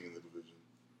worst team in the division.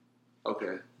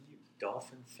 Okay. You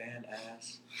Dolphin fan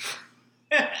ass.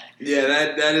 Yeah,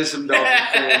 that is some Dolphin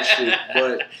fan shit,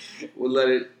 but we'll let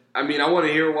it. I want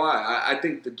to hear why. I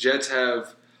think the Jets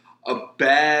have a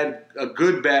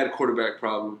good bad quarterback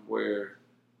problem where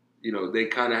they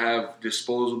kind of have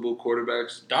disposable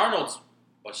quarterbacks. Darnold's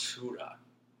a shootout.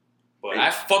 But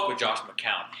I fuck with Josh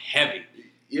McCown heavy.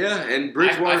 Yeah, and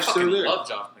Bridgewater's still there. I love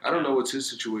Josh McCown. I don't know what's his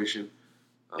situation.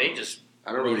 They just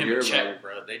I don't really hear about it,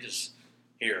 bro. They just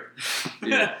here.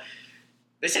 Yeah.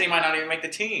 They said he might not even make the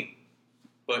team,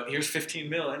 but here's $15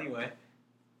 million anyway.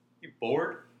 You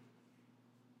bored?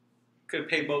 Could have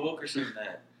paid Bo Wilkerson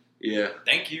that. Yeah.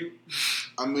 Thank you.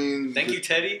 I mean, thank you,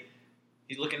 Teddy.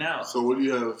 He's looking out. So what do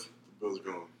you have the Bills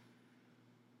going?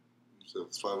 So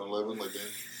it's 5-11, like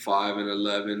that.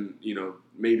 5-11.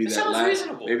 Maybe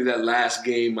that last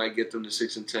game might get them to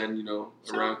 6-10.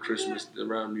 Around Christmas,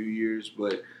 around New Year's,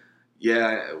 but.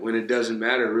 Yeah, when it doesn't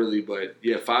matter really, but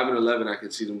 5-11, I can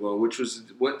see them going, which was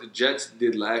what the Jets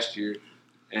did last year.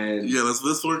 And yeah,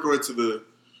 let's work right to New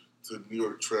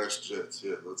York trash Jets.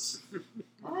 Yeah, let's.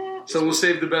 So we'll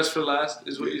save the best for last,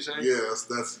 is what you're saying? Yeah,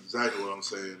 that's exactly what I'm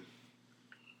saying.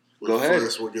 Go ahead.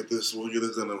 First, we'll get this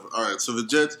done. All right, so the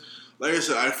Jets, like I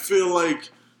said, I feel like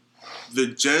the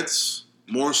Jets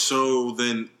more so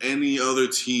than any other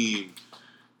team.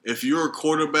 If you're a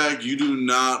quarterback, you do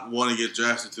not want to get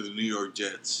drafted to the New York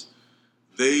Jets.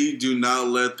 They do not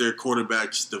let their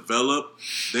quarterbacks develop.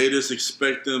 They just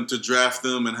expect them to draft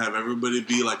them and have everybody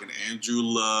be like an Andrew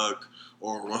Luck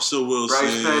or Russell Wilson.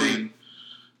 Bryce Petty.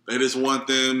 They just want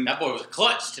them. That boy was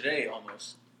clutch today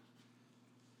almost.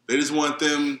 They just want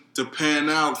them to pan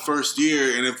out first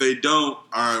year, and if they don't,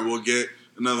 all right, we'll get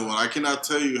another one. I cannot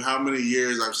tell you how many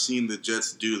years I've seen the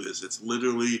Jets do this. It's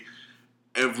literally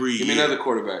every year. Give me another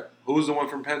quarterback. Who's the one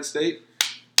from Penn State?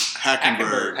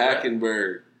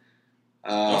 Hackenberg.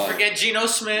 Don't forget Geno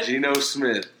Smith.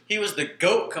 He was the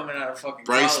GOAT coming out of fucking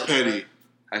Bryce college. Petty.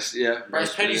 Right?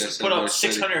 Bryce Petty used to put up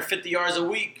 650 yards a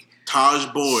week. Taj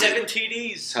Boyd. 7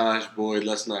 TDs. Taj Boyd.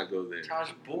 Let's not go there. Taj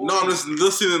Boyd. No, I'm just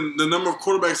listening to the number of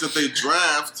quarterbacks that they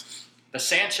draft. The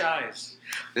Sanchez.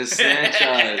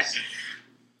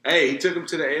 Hey, he took him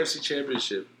to the AFC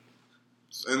Championship.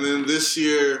 And then this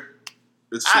year,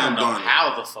 it's Sam I don't know Darnold.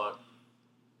 how the fuck.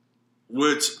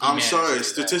 Which, I'm sorry,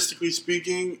 statistically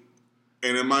speaking,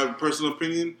 and in my personal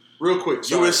opinion, real quick,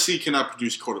 USC cannot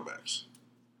produce quarterbacks.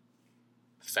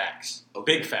 Facts.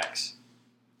 Big facts.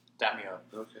 Dap me up.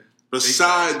 Okay.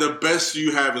 Besides, the best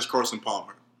you have is Carson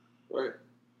Palmer. Right.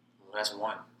 Well, that's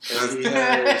one. And he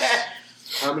has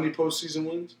how many postseason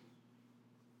wins?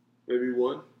 Maybe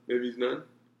one. Maybe none.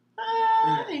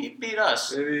 He beat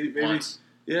us. Maybe. Once.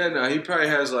 Yeah, no, he probably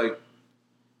has like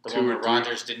the one where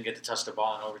Rodgers didn't get to touch the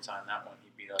ball in overtime. That one he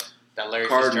beat us. That Larry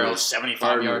Fitzgerald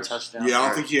 75-yard touchdown. Yeah, I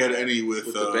don't think he had any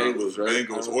with the Bengals, right?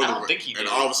 Bengals I don't think he did. And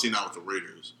obviously not with the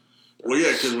Raiders. Well,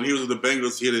 yeah, because when he was with the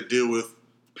Bengals, he had to deal with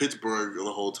Pittsburgh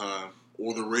the whole time,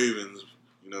 or the Ravens.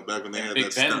 Back when they had Big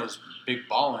that Ben stuff. was big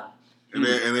balling, and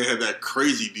they had that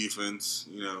crazy defense.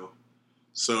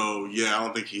 So yeah, I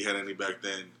don't think he had any back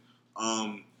then.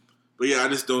 But yeah, I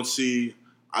just don't see.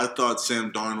 I thought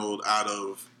Sam Darnold out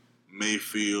of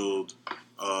Mayfield,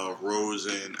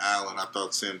 Rosen, Allen. I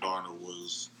thought Sam Darnold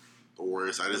was the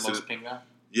worst. the most ping guy.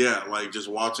 Yeah, like just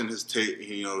watching his tape,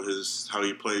 how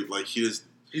he played. Like he's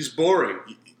boring.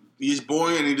 He's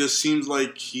boring, and he just seems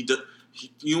like he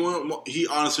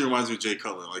honestly reminds me of Jay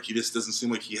Cutler. Like he just doesn't seem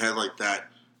like he has like that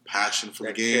passion for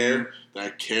the game,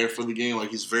 that care for the game. Like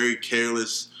he's very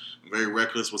careless, very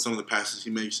reckless with some of the passes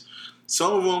he makes.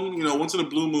 Some of them, once in a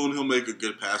blue moon, he'll make a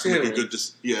good pass. He'll make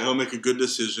a good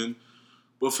decision.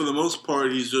 But for the most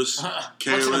part, he's just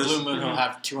careless. Once in a blue moon, he'll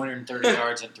have 230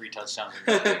 yards and 3 touchdowns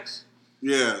in 2 weeks.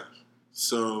 Yeah.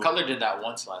 So Cutler did that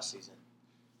once last season.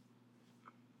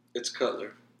 It's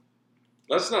Cutler.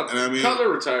 Cutler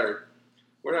retired.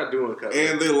 We're not doing Cutler.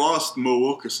 And they lost Mo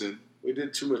Wilkerson. We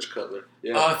did too much Cutler.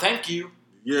 Yeah. Thank you.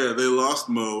 Yeah, they lost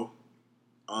Mo.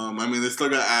 They still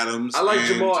got Adams. I like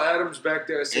Jamal Adams back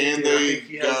there. And they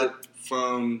got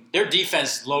from their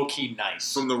defense low key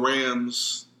nice. From the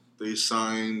Rams, they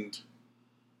signed.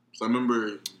 So I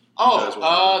remember.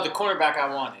 The cornerback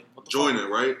I wanted. Joyner,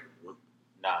 right?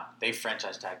 Nah, they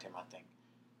franchise tagged him. I think.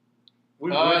 We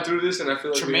went through this, and I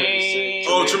feel like Tremaine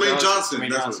Johnson.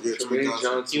 Tremaine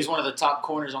Johnson. He was one of the top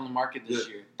corners on the market this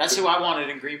year. That's who I wanted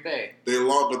in Green Bay. They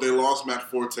lost Matt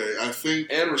Forte. I think.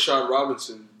 And Rashad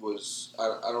Robinson was.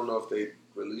 I don't know if they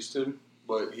released him,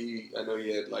 but I know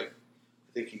he had I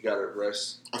think he got a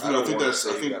rest. I think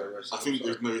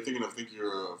you're thinking of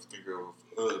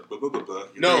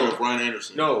Ryan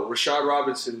Anderson. No, Rashad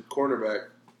Robinson, cornerback.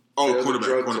 Oh,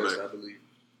 cornerback. Test, I believe.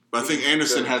 But I think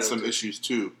Anderson had some issues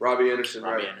too. Robbie Anderson,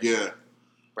 right? Yeah.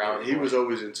 He was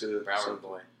always into Broward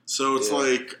boy. So it's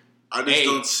like I just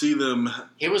don't see them.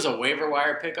 He was a waiver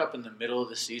wire pickup in the middle of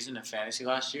the season in fantasy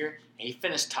last year, and he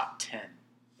finished top 10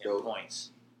 in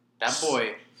points. That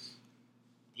boy,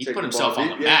 He put himself on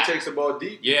the map. He takes the ball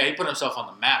deep. Yeah, he put himself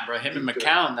on the map, bro. Him and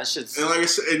McCown, that shit's... And like I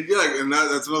said,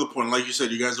 that's another point. Like you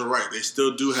said, you guys are right. They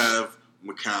still do have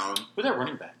McCown. Who are their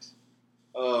running backs?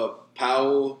 Bilal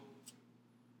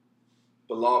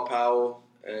Powell,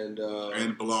 and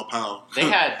Bilal Powell. They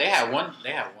had one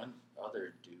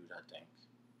other dude, I think.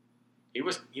 He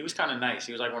was kind of nice.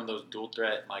 He was like one of those dual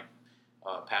threat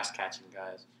pass catching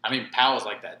guys. I mean, Powell's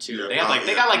like that too. Yeah,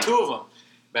 they got like two of them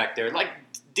back there, like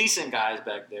decent guys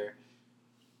back there.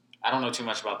 I don't know too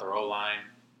much about their O-line.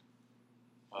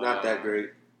 Not that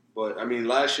great, but I mean,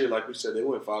 last year, like we said, they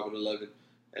went 5-11.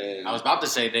 And I was about to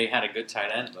say they had a good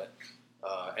tight end, but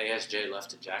ASJ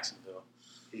left to Jacksonville.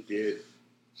 He did.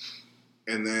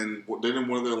 And then didn't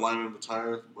one of their linemen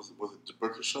retire? Was it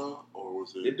DeBurkershaw or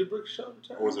was it? Did DeBurkershaw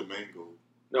retire? Or was it Mango?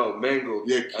 No, Mango.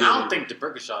 Yeah, I don't think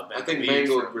DeBurkershaw been. I think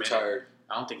Mango retired.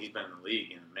 I don't think he's been in the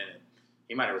league in a minute.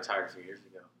 He might have retired a few years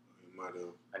ago. He might have.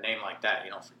 A name like that,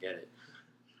 you don't forget it.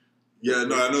 Yeah,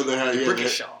 no, I know they had. They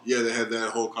had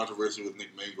that whole controversy with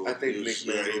Nick Mango. I think Nick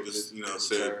Mango he just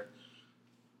said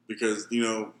because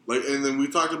and then we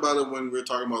talked about it when we were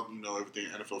talking about everything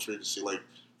NFL free agency. Like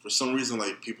for some reason,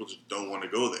 like people just don't want to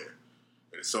go there.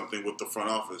 And it's something with the front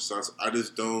office. So I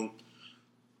just don't.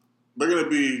 They're gonna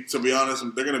be, to be honest,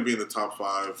 they're gonna be in the top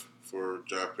 5 for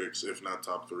draft picks, if not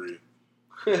top 3.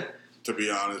 To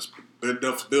be honest, they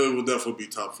will definitely be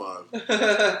top 5.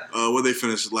 What they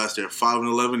finished last year,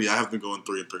 5-11. Yeah, I have them going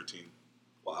 3-13.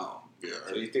 Wow. Yeah.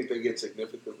 So you think they get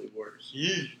significantly worse?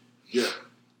 Yeah.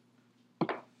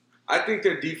 I think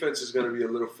their defense is going to be a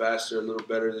little faster, a little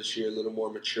better this year, a little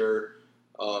more mature.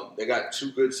 They got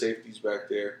 2 good safeties back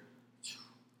there.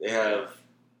 They have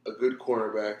a good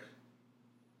cornerback.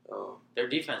 Their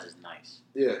defense is nice.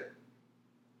 Yeah.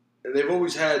 And they've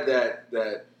always had that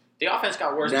the offense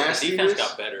got worse, but the defense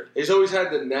got better. He's always had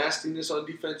the nastiness on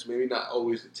defense, maybe not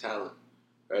always the talent.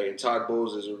 Right? And Todd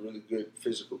Bowles is a really good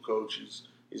physical coach.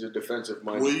 He's a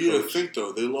defensive-minded coach. Well, you got to think,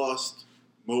 though. They lost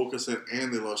Mo Wilkerson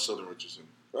and they lost Sheldon Richardson.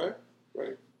 Right.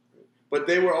 But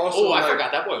they were also... Oh, I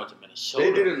forgot. That boy went to Minnesota.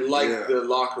 They didn't like the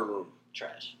locker room.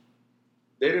 Trash.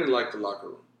 They didn't like the locker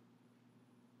room.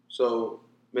 So,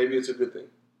 maybe it's a good thing.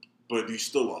 But you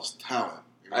still lost talent.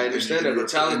 I understand that, but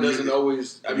talent doesn't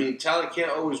always... I mean, talent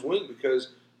can't always win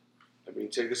because... I mean,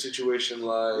 take a situation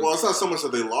like... Well, it's not so much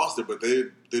that they lost it, but they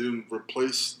didn't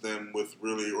replace them with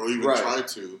really... Or even try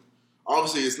to.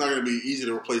 Obviously, it's not going to be easy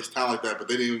to replace talent like that, but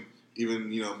they didn't even,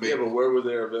 make... Yeah, but where were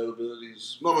their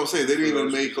availabilities? No, I'm saying they didn't even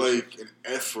make, an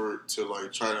effort to,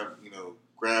 try to,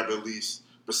 grab at least...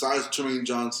 Besides Tremaine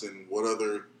Johnson, what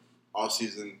other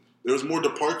offseason... There was more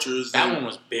departures. That one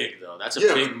was big, though. That's a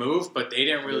big move, but they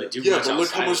didn't really do much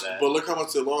outside of that. But look how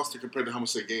much they lost compared to how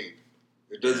much they gained.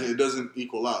 It doesn't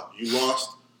equal out. You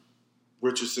lost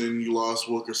Richardson, you lost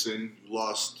Wilkerson, you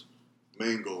lost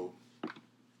Mango,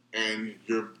 and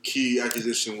your key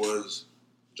acquisition was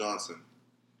Johnson.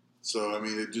 So, I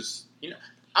mean, it just... I'm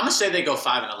going to say they go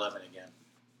 5-11 again.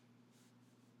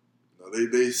 No,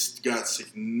 they got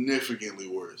significantly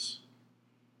worse.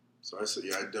 So, I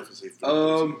definitely say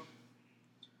 3.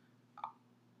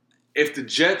 If the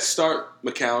Jets start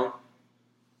McCown,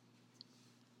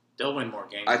 they'll win more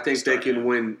games. I think they can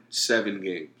win 7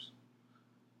 games.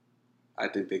 I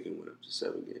think they can win up to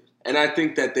 7 games. And I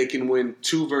think that they can win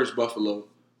 2 versus Buffalo.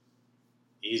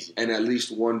 Easy. And at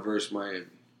least 1 versus Miami.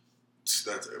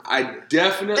 That's it.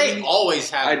 They always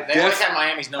have. They always have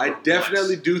Miami's number. I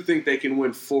definitely do think they can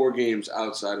win 4 games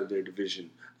outside of their division.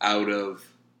 Out of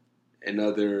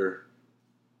another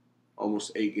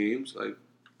almost 8 games.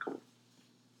 Come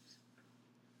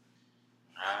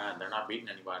on. They're not beating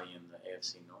anybody in the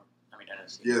AFC North. I mean,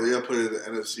 NFC. Yeah, they got to play the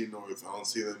NFC North. I don't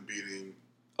see them beating.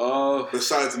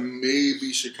 Besides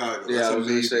maybe Chicago. Yeah, I was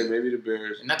going to say maybe the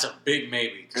Bears. And that's a big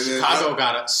maybe. Chicago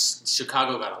got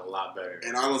a lot better.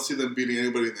 And I don't see them beating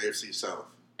anybody in the AFC South.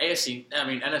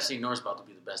 NFC North's about to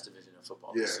be the best division of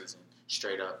football this season.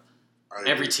 Straight up.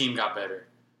 Every team got better.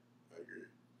 I agree.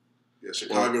 Yeah,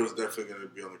 Chicago is definitely going to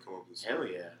be on the come up this year. Hell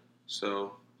yeah.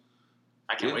 So,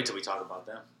 I can't wait till we talk about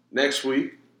them. Next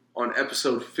week, on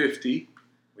episode 50,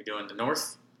 we doing the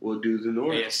North? We'll do the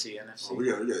North. AFC, NFC. Oh,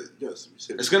 yes.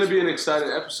 It's going to be an exciting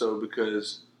episode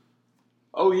because,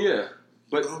 we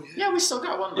still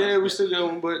got one left. Yeah, we still got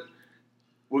one, but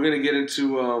we're going to get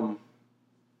into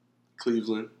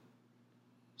Cleveland.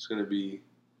 It's going to be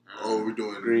we're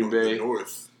doing Green Bay, the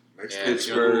North.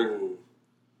 Pittsburgh.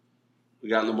 We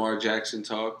got Lamar Jackson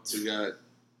talk. We got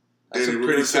that's a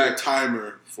pretty packed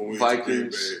timer for we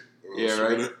Vikings. Green Bay.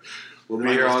 Right. We'll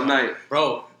be here all night.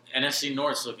 Bro, NFC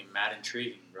North's looking mad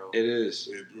intriguing, bro. It is.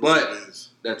 It really but is.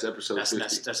 that's episode 50.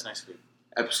 That's next week.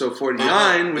 Episode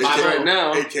 49, which is right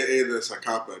now. AKA the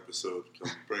Zacapa episode.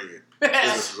 Come bring it.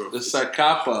 The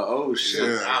Zacapa. Oh, shit.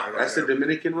 Yeah, that's the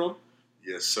Dominican rum?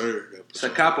 Yes, sir.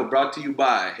 Zacapa brought to you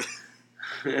by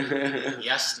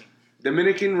Justin.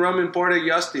 Dominican rum importer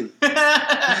Justin. Let's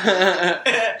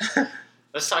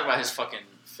talk about his fucking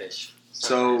fish.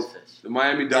 So, the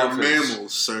Miami Dolphins. They're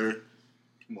mammals, sir.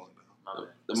 Come on now.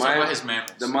 Let's talk about his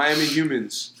mammals. The Miami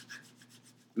Humans.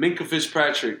 Minkah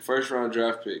Fitzpatrick, first round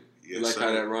draft pick. Yes, you like sir.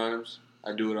 how that rhymes?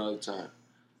 I do it all the time.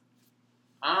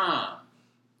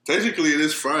 Technically, it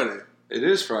is Friday. It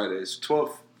is Friday. It's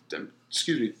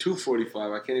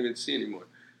 2:45. I can't even see anymore.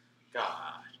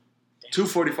 God.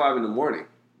 2:45 in the morning,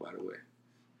 by the way.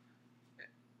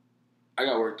 I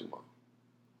got work tomorrow.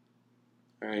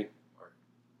 All right.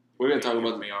 We're gonna talk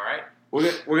about me. All right.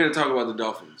 We're gonna talk about the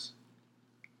Dolphins.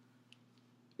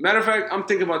 Matter of fact, I'm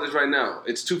thinking about this right now.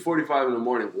 It's 2:45 in the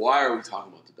morning. Why are we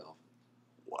talking about the Dolphins?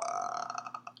 Wow.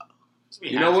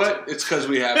 You know what? It's because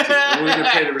we have to. And we're going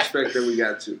to pay the respect that we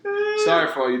got to. Sorry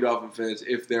for all you Dolphin fans,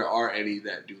 if there are any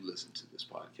that do listen to this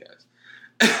podcast.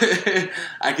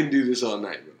 I can do this all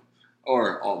night, bro.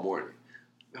 Or all morning.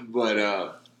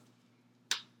 But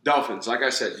Dolphins, like I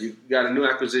said, you got a new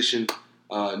acquisition,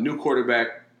 new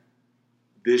quarterback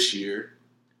this year.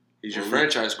 He's your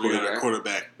franchise quarterback. We got a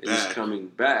quarterback He's coming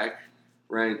back.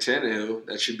 Ryan Tannehill.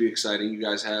 That should be exciting. You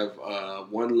guys have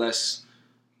one less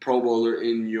Pro Bowler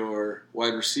in your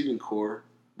wide receiving core,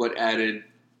 but added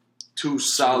two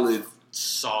solid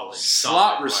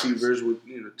slot receivers with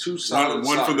two solid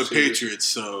one from the receivers. Patriots.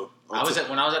 So when I was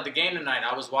at the game tonight,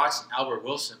 I was watching Albert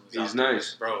Wilson. He's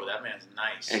nice, bro. That man's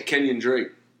nice. And Kenyon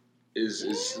Drake is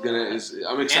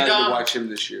I'm excited to watch him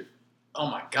this year. Oh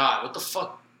my God! What the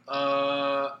fuck?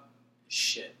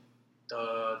 Shit.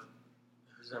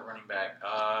 Who's that running back?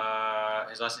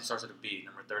 His last name starts with a B.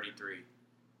 Number 33.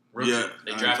 Rookie. Yeah,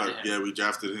 they drafted him. Yeah, we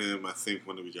drafted him. I think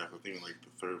when did we draft him? I think in like the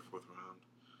third, fourth round.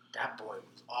 That boy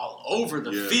was all over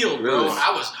the field, bro. Really?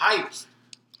 I was hyped.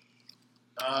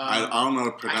 I don't know how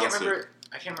to pronounce it.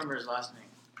 I can't remember his last name.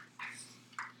 I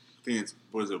think it's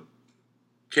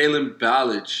Kalen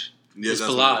Ballage. Yeah, it's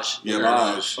Ballage. Yeah,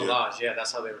 Ballage. Yeah,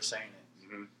 that's how they were saying it.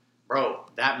 Mm-hmm. Bro,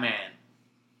 that man.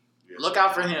 Yes. Look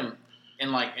out for him in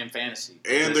fantasy.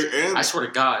 And I swear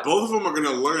to God, both of them are going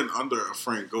to learn under a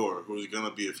Frank Gore, who is going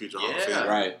to be a future Hall of Famer.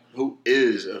 Right. Who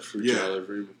is a future Hall of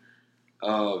Famer.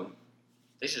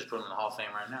 They should just put him in the Hall of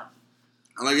Fame right now.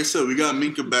 And like I said, we got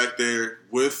Minkah back there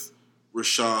with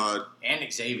Rashad. And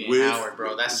Xavier Howard,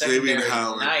 bro. That's secondary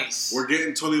nice. We're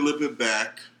getting Tony Lippett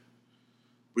back.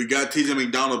 We got TJ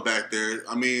McDonald back there.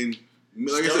 I mean,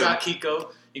 like still I said. got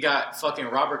Kiko. You got fucking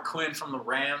Robert Quinn from the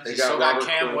Rams. You still got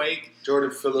Cam Wake.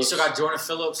 Jordan Phillips. You still got Jordan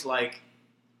Phillips.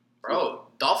 Bro,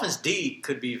 Dolphins D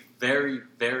could be very,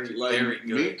 very,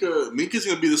 very good. Minka's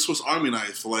going to be the Swiss Army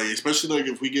knife. Especially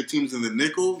if we get teams in the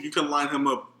nickel, you can line him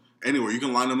up anywhere. You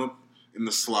can line him up in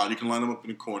the slot. You can line him up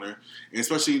in the corner. And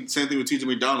especially same thing with TJ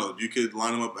McDonald. You could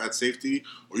line him up at safety,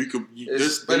 or you could put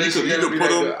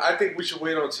him. I think we should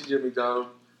wait on TJ McDonald.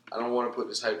 I don't want to put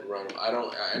this hype around him. I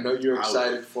know you're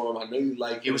excited for him. I know you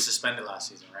like him. He was suspended last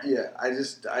season, right? Yeah, I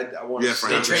want to.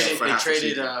 They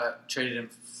traded him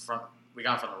from. We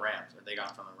got him from the Rams, or they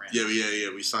got him from the Rams. Yeah.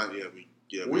 We signed. We got him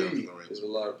from the Rams. There's a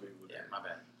lot of people. Yeah, my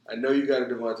bad. I know you got a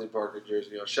Devontae Parker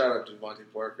jersey on. Shout out to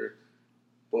Devontae Parker,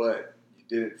 but you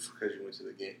did it because you went to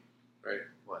the game, right?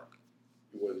 What?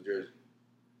 You wore the jersey.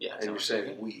 Yeah. And you're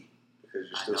saying we because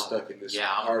you're still stuck in this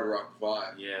hard rock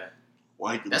vibe. Yeah.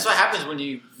 Why? That's what happens when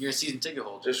you're a season ticket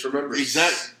holder. Just remember,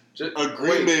 exactly. A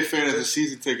Green Bay fan is a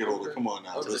season ticket holder. Come on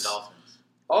now. To the Dolphins.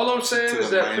 All I'm saying is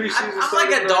that preseason. I'm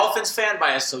like a Dolphins fan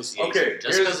by association. Okay,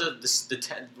 just because of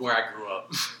where I grew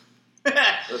up.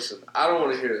 Listen, I don't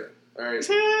want to hear that. All right,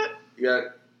 you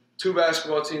got 2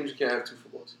 basketball teams. You can't have 2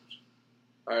 football teams.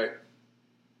 All right.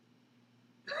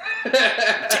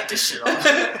 Take this shit off.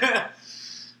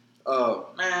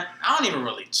 Man, I don't even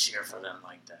really cheer for them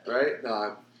like that. Right?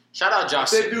 Nah. Shout out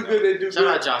Josh. They do good. They do good. Shout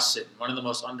out Josh Sitton, one of the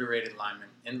most underrated linemen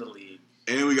in the league.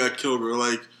 And we got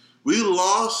Kilgore. We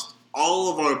lost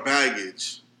all of our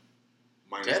baggage.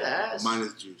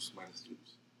 Minus juice.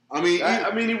 I mean,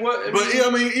 he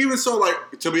was. Even so,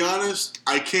 to be honest,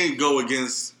 I can't go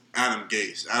against Adam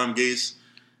Gase. Adam Gase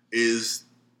is.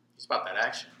 He's about that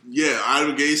action. Yeah,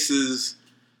 Adam Gase is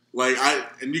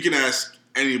and you can ask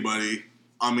anybody.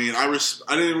 I mean, I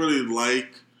didn't really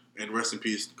like, and rest in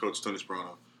peace, Coach Tony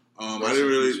Sprono. I didn't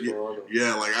really,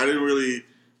 I didn't really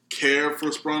care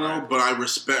for Sprono, but I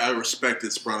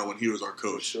respected Sprono when he was our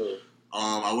coach. Sure.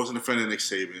 I wasn't a fan of Nick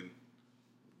Saban.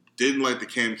 Didn't like the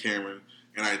Cam Cameron,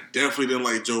 and I definitely didn't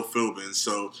like Joe Philbin.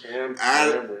 So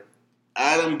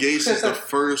Adam Gase is the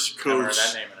first coach I've heard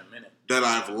that name in a minute. that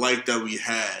I've liked that we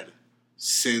had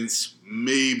since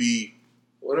maybe.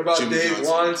 What about Jimmy Dave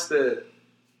Johnson.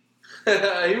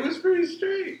 Wanstead? He was pretty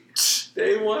straight.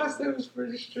 Dave Wanstead was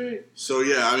pretty straight. So,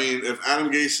 yeah, I mean, if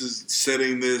Adam Gase is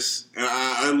setting this, and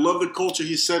I love the culture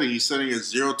he's setting. He's setting a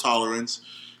zero tolerance.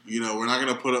 You know, we're not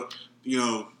going to put up, you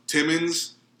know,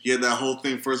 Timmons. He had that whole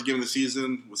thing first game of the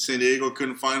season with San Diego.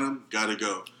 Couldn't find him. Got to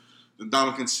go.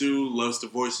 Ndamukong Suh loves to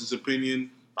voice his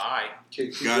opinion. Bye.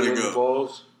 Gotta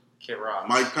go. Kid Rock.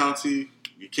 Mike Pouncey,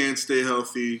 you can't stay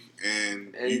healthy.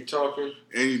 And you talking.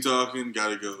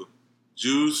 Gotta go.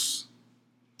 Juice.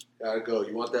 Gotta go.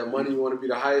 You want that money? You want to be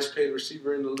the highest paid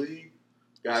receiver in the league?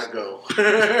 Gotta go.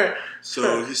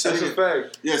 So he's setting That's a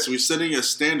fact. Yeah, so he's setting a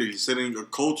standard. He's setting a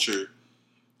culture.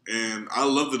 And I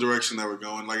love the direction that we're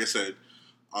going. Like I said,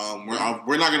 we're not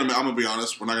gonna. I'm gonna be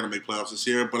honest. We're not gonna make playoffs this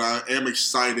year, but I am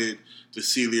excited to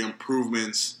see the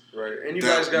improvements. Right, and you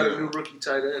guys got a new rookie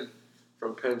tight end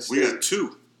from Penn State. We got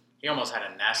two. He almost had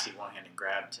a nasty one-handed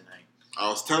grab tonight. I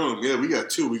was telling him, yeah, we got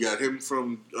two. We got him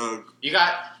from. You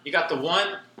got the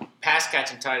one pass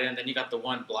catching tight end, then you got the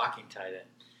one blocking tight end.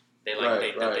 They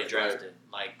drafted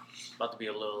about to be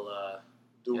a little.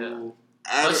 Dual.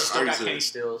 Plus, you still got Kenny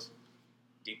Stills,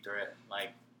 deep threat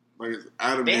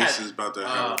Adam Gase is about to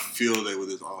have a field day with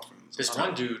his offense. This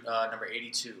one dude, number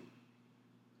 82,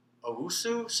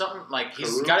 Owusu, something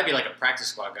he's got to be like a practice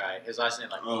squad guy. His last name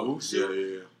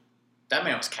Owusu. Yeah. That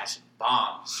man was catching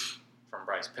bombs from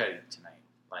Bryce Petty tonight.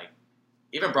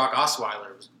 Even Brock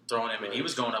Osweiler was throwing him, and he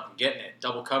was going up and getting it.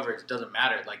 Double coverage, it doesn't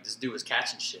matter. This dude was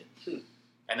catching shit.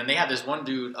 And then they had this one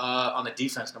dude on the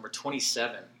defense, number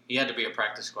 27. He had to be a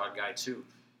practice squad guy too.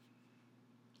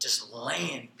 Just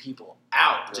laying people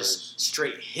out, just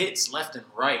straight hits left and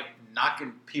right,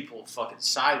 knocking people fucking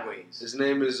sideways. His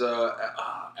name is Starts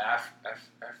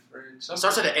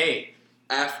with an A.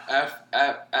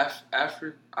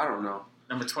 Afrin? I don't know.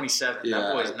 Number 27. Yeah,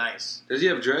 that boy is nice. Does he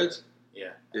have dreads?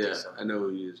 Yeah. I know who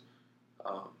he is.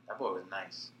 That boy was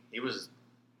nice. He was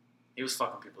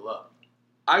fucking people up.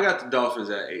 I got the Dolphins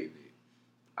at 8-8.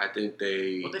 I think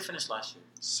they. What they finished last year?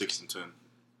 6-10.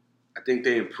 I think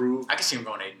they improved. I can see them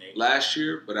going 8-8 last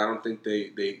year, but I don't think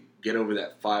they get over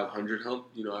that 500 hump.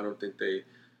 I don't think they.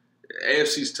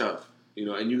 AFC's tough,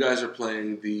 and you guys are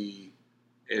playing the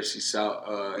AFC South.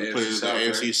 We play the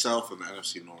AFC South and the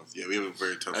NFC North. Yeah, we have a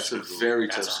very tough schedule. That's a very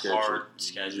tough schedule. Hard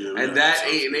schedule. And that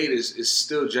 8-8 is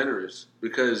still generous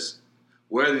because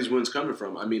where are these wins coming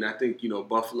from? I mean, I think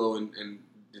Buffalo and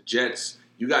the Jets.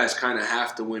 You guys kind of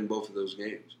have to win both of those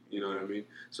games. You know what I mean?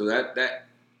 So that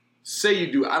say you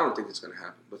do, I don't think it's going to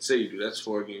happen, but say you do, that's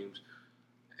 4 games.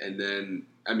 And then,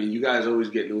 I mean, you guys always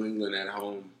get New England at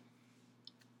home.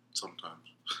 Sometimes.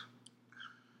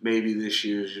 Maybe this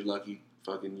year's your lucky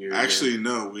fucking year. Actually,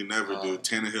 no, we never do.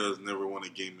 Tannehill has never won a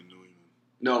game in New England.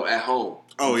 No, at home.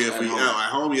 Oh, yeah, at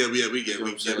home, yeah, we get.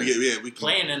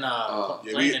 Playing in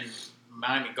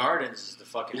Miami Gardens is the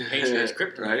fucking Patriots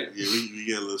kryptonite. Right? Yeah, we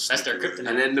get a little. That's their kryptonite.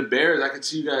 And then the Bears, I could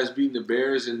see you guys beating the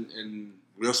Bears and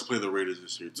we also play the Raiders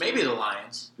this year, too. Maybe the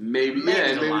Lions. Maybe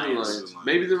the Lions.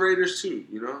 Maybe the Raiders, too,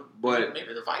 But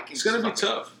maybe the Vikings. It's going to be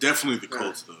tough. Definitely the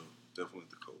Colts, though.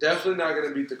 Definitely not going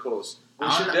to beat the Colts. We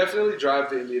should definitely drive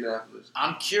to Indianapolis.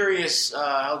 I'm curious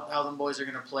how them boys are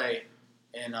going to play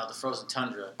in the frozen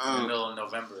tundra in the middle of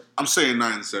November. I'm saying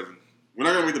 9-7. We're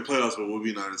not going to make the playoffs, but we'll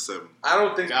be 9-7. I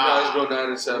don't think you guys go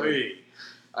 9-7.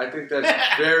 I think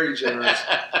that's very generous.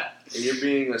 And you're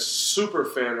being a super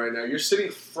fan right now. You're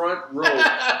sitting front row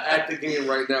at the game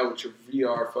right now with your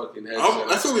VR fucking headset.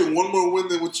 That's only one more win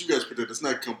than what you guys predicted. It's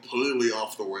not completely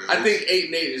off the rails. I think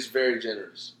 8-8 is very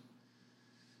generous.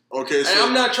 Okay, so and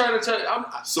I'm not trying to tell you.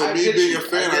 Me being a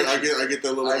fan, I get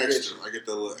that little extra. I get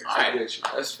that little extra. I get you.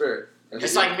 That's fair.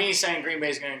 It's like me saying Green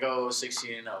Bay's going to go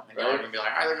 16-0. And y'all are going to be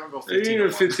like, all right, they're going to go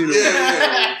 15-1.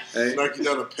 Yeah. Hey. Knock you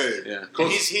down to pay. Yeah.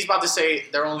 And he's about to say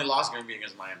their only loss is going to be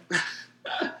against Miami.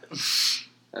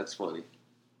 That's funny.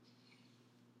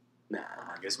 Nah.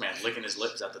 I guess, man, licking his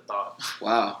lips at the thought.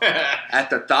 Wow. At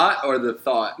the thought or the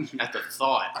thought? At the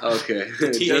thought. Okay.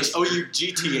 THOUGTH.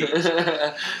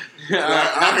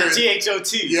 Not the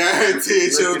THOT. Yeah, I heard THOT.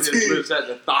 Licking his lips at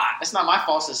the thought. That's not my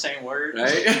fault. It's the same word.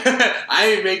 Right? I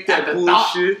ain't make that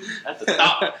bullshit. At the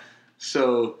thought.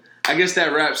 So, I guess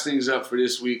that wraps things up for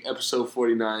this week, episode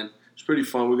 49. It's pretty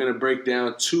fun. We're going to break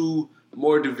down 2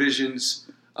 more divisions.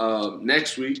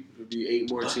 Next week, it'll be 8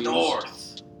 more teams. North.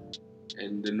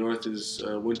 And the North is,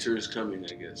 winter is coming,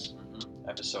 I guess. Mm-hmm.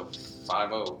 Episode 50.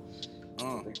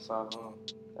 Big 50.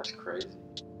 That's crazy.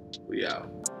 We out.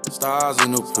 Stars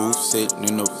in the roof, sitting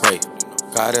in the rain.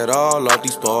 Got it all off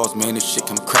these balls, man, this shit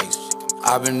come crazy.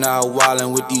 I've been out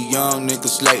wildin' with these young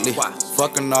niggas lately.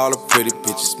 Fucking all the pretty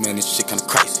bitches, man, this shit kinda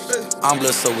crazy. I'm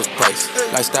blessed, so it's crazy.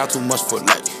 Lifestyle too much for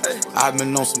lately. I've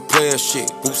been on some player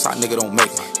shit, boots out nigga don't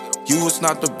make me. You is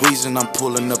not the reason I'm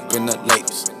pulling up in the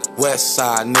latest. West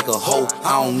side nigga hoe,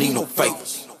 I don't need no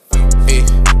favors. Yeah.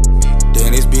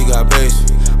 Then this beat got bass.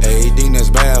 Everything that's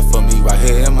bad for me right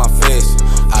here in my face.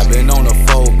 I been on the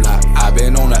 4 block, I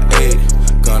been on the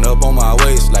 8. Gun up on my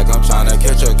waist like I'm tryna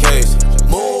catch a case.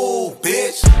 Move,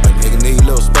 bitch. A nigga need a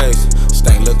little space.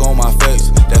 Stank look on my face.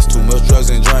 That's too much drugs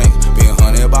and drink. Being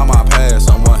hunted by my past.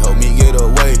 Someone help me get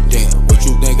away. Damn, what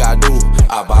you think I do?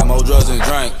 I buy more drugs and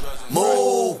drink.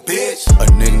 Move, bitch. A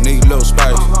nigga need a little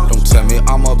space. Don't tell me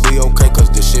I'ma be okay, cause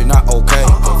this shit not okay.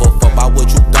 Give a fuck about what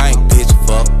you think, bitch.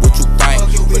 Fuck what you think.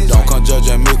 But don't come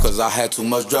judging me, cause I had too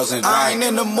much drugs and drink. I ain't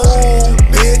in the mood,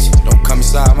 bitch. Don't come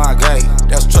inside my gate.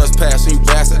 That's trespassing, you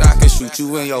bastard. I can shoot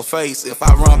you in your face. If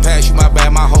I run past you, my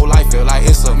bad, my whole life feel like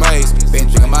it's a maze. Been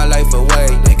drinking my life away.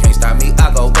 They can't stop me,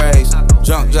 I go crazy.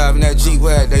 Drunk driving that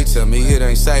G-Wag, they tell me it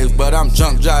ain't safe. But I'm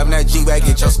drunk driving that G-Wag,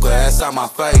 get your square ass out my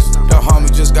face. The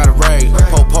homie just got a raid.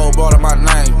 Po brought up my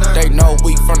name. They know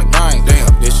we from the gang.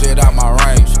 Damn, this shit out my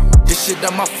range. This shit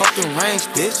out my fucking range,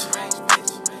 bitch.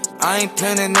 I ain't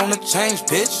planning on the change,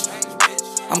 bitch.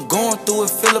 I'm going through it,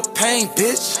 feel the pain,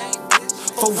 bitch.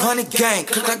 400 gang,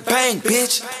 click like bang,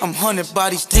 bitch. I'm hunted by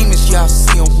these demons, yeah, I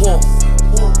see them walk.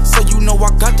 So you know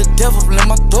I got the devil in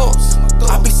my thoughts.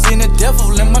 I be seeing the devil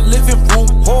in my living room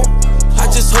hall. I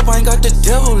just hope I ain't got the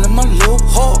devil in my little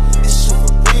heart.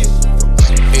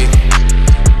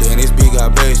 Then this beat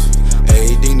got bass.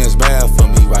 Everything that's bad for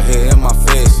me right here in my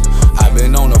face. I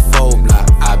been on the 4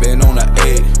 block, I been on the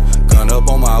 8. Gun up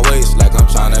on my waist like I'm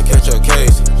tryna catch a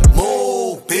case.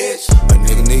 Move, bitch. A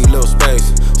nigga need a little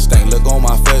space. Stank look on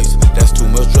my face. That's too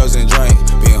much drugs and drink.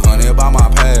 Being hunted by my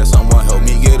past. Someone help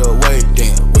me get away.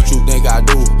 Damn, what you think I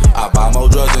do? I buy more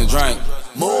drugs and drink.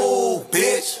 Move,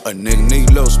 bitch. A nigga need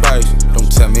a little space. Don't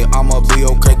tell me I'ma be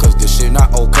okay, cause this shit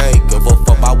not okay. Give a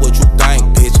fuck about what you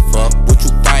think, bitch. Fuck what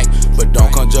you think. But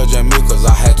don't come judging me, cause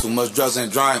I had too much drugs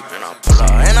and drink.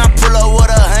 And I pull up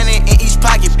with 100 in each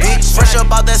pocket, bitch. Fresh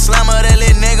up out that slammer, that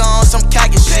little nigga on some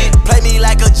cocky shit. Play me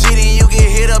like a G, then you get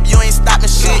hit up, you ain't stopping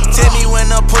shit. Tell me when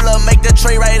to pull up, make the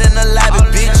tray right in the lobby,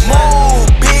 bitch. Move,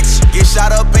 bitch. Get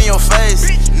shot up in your face.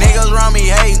 Niggas around me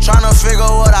hating, tryna figure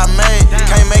what I made.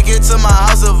 Can't make it to my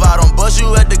house if I don't bust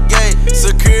you at the gate.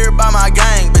 Secured by my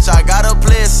gang, bitch, I gotta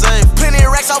play it safe. Plenty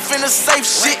racks off in the safe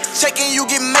shit. Checking you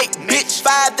get mate, bitch.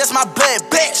 5, that's my blood,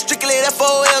 bitch. Strictly that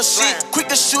 4L shit. Quick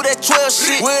to shoot at 12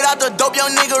 shit. Without the dope,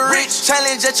 young nigga rich.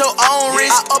 Challenge at your own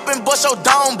risk. I up and bust your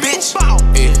dome, bitch.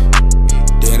 Yeah.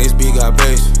 Then this beat got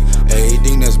bass.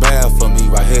 Everything that's bad for me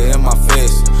right here in my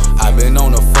face. I been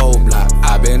on the 4 block,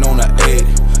 I been on the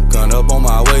 8. Gun up on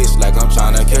my waist like I'm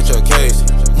tryna catch a case.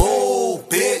 Move,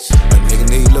 bitch. A nigga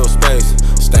need a little space.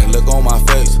 Stank look on my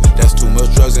face. That's too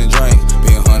much drugs and drink.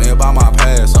 Being hunted by my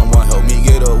past. Someone help me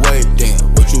get away. Damn,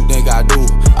 what you think I do?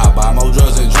 I buy more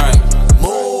drugs and drink.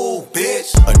 Move,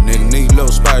 bitch. A nigga need a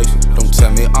little space. Don't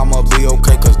tell me I'ma be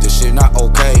okay, cause this shit not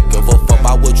okay. Give a fuck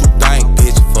about what you think,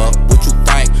 bitch. Fuck what you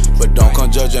think. But don't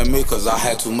come judging me, cause I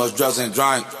had too much drugs and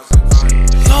drink.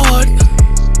 Lord,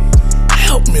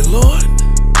 help me, Lord.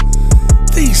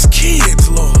 These kids,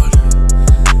 Lord,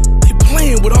 they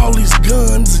playing with all these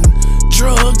guns and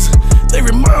drugs. They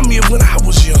remind me of when I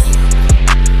was young.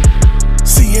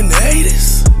 See, in the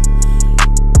 80s,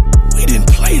 we didn't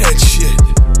play that shit,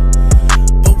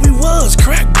 but we was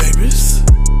crack babies.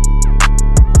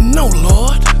 No,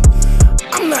 Lord,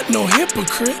 I'm not no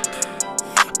hypocrite.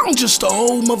 I'm just an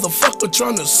old motherfucker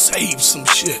trying to save some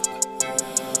shit.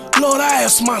 Lord, I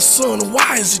asked my son,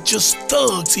 why is it just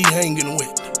thugs he hanging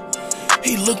with?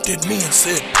 He looked at me and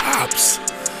said, Pops,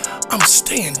 I'm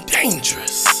staying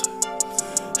dangerous.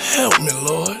 Help me,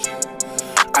 Lord.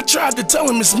 I tried to tell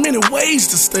him there's many ways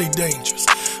to stay dangerous.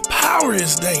 Power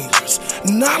is dangerous.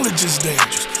 Knowledge is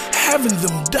dangerous. Having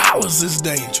them dollars is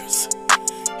dangerous.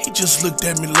 He just looked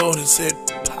at me, Lord, and said,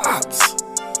 Pops,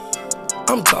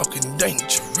 I'm talking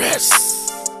dangerous.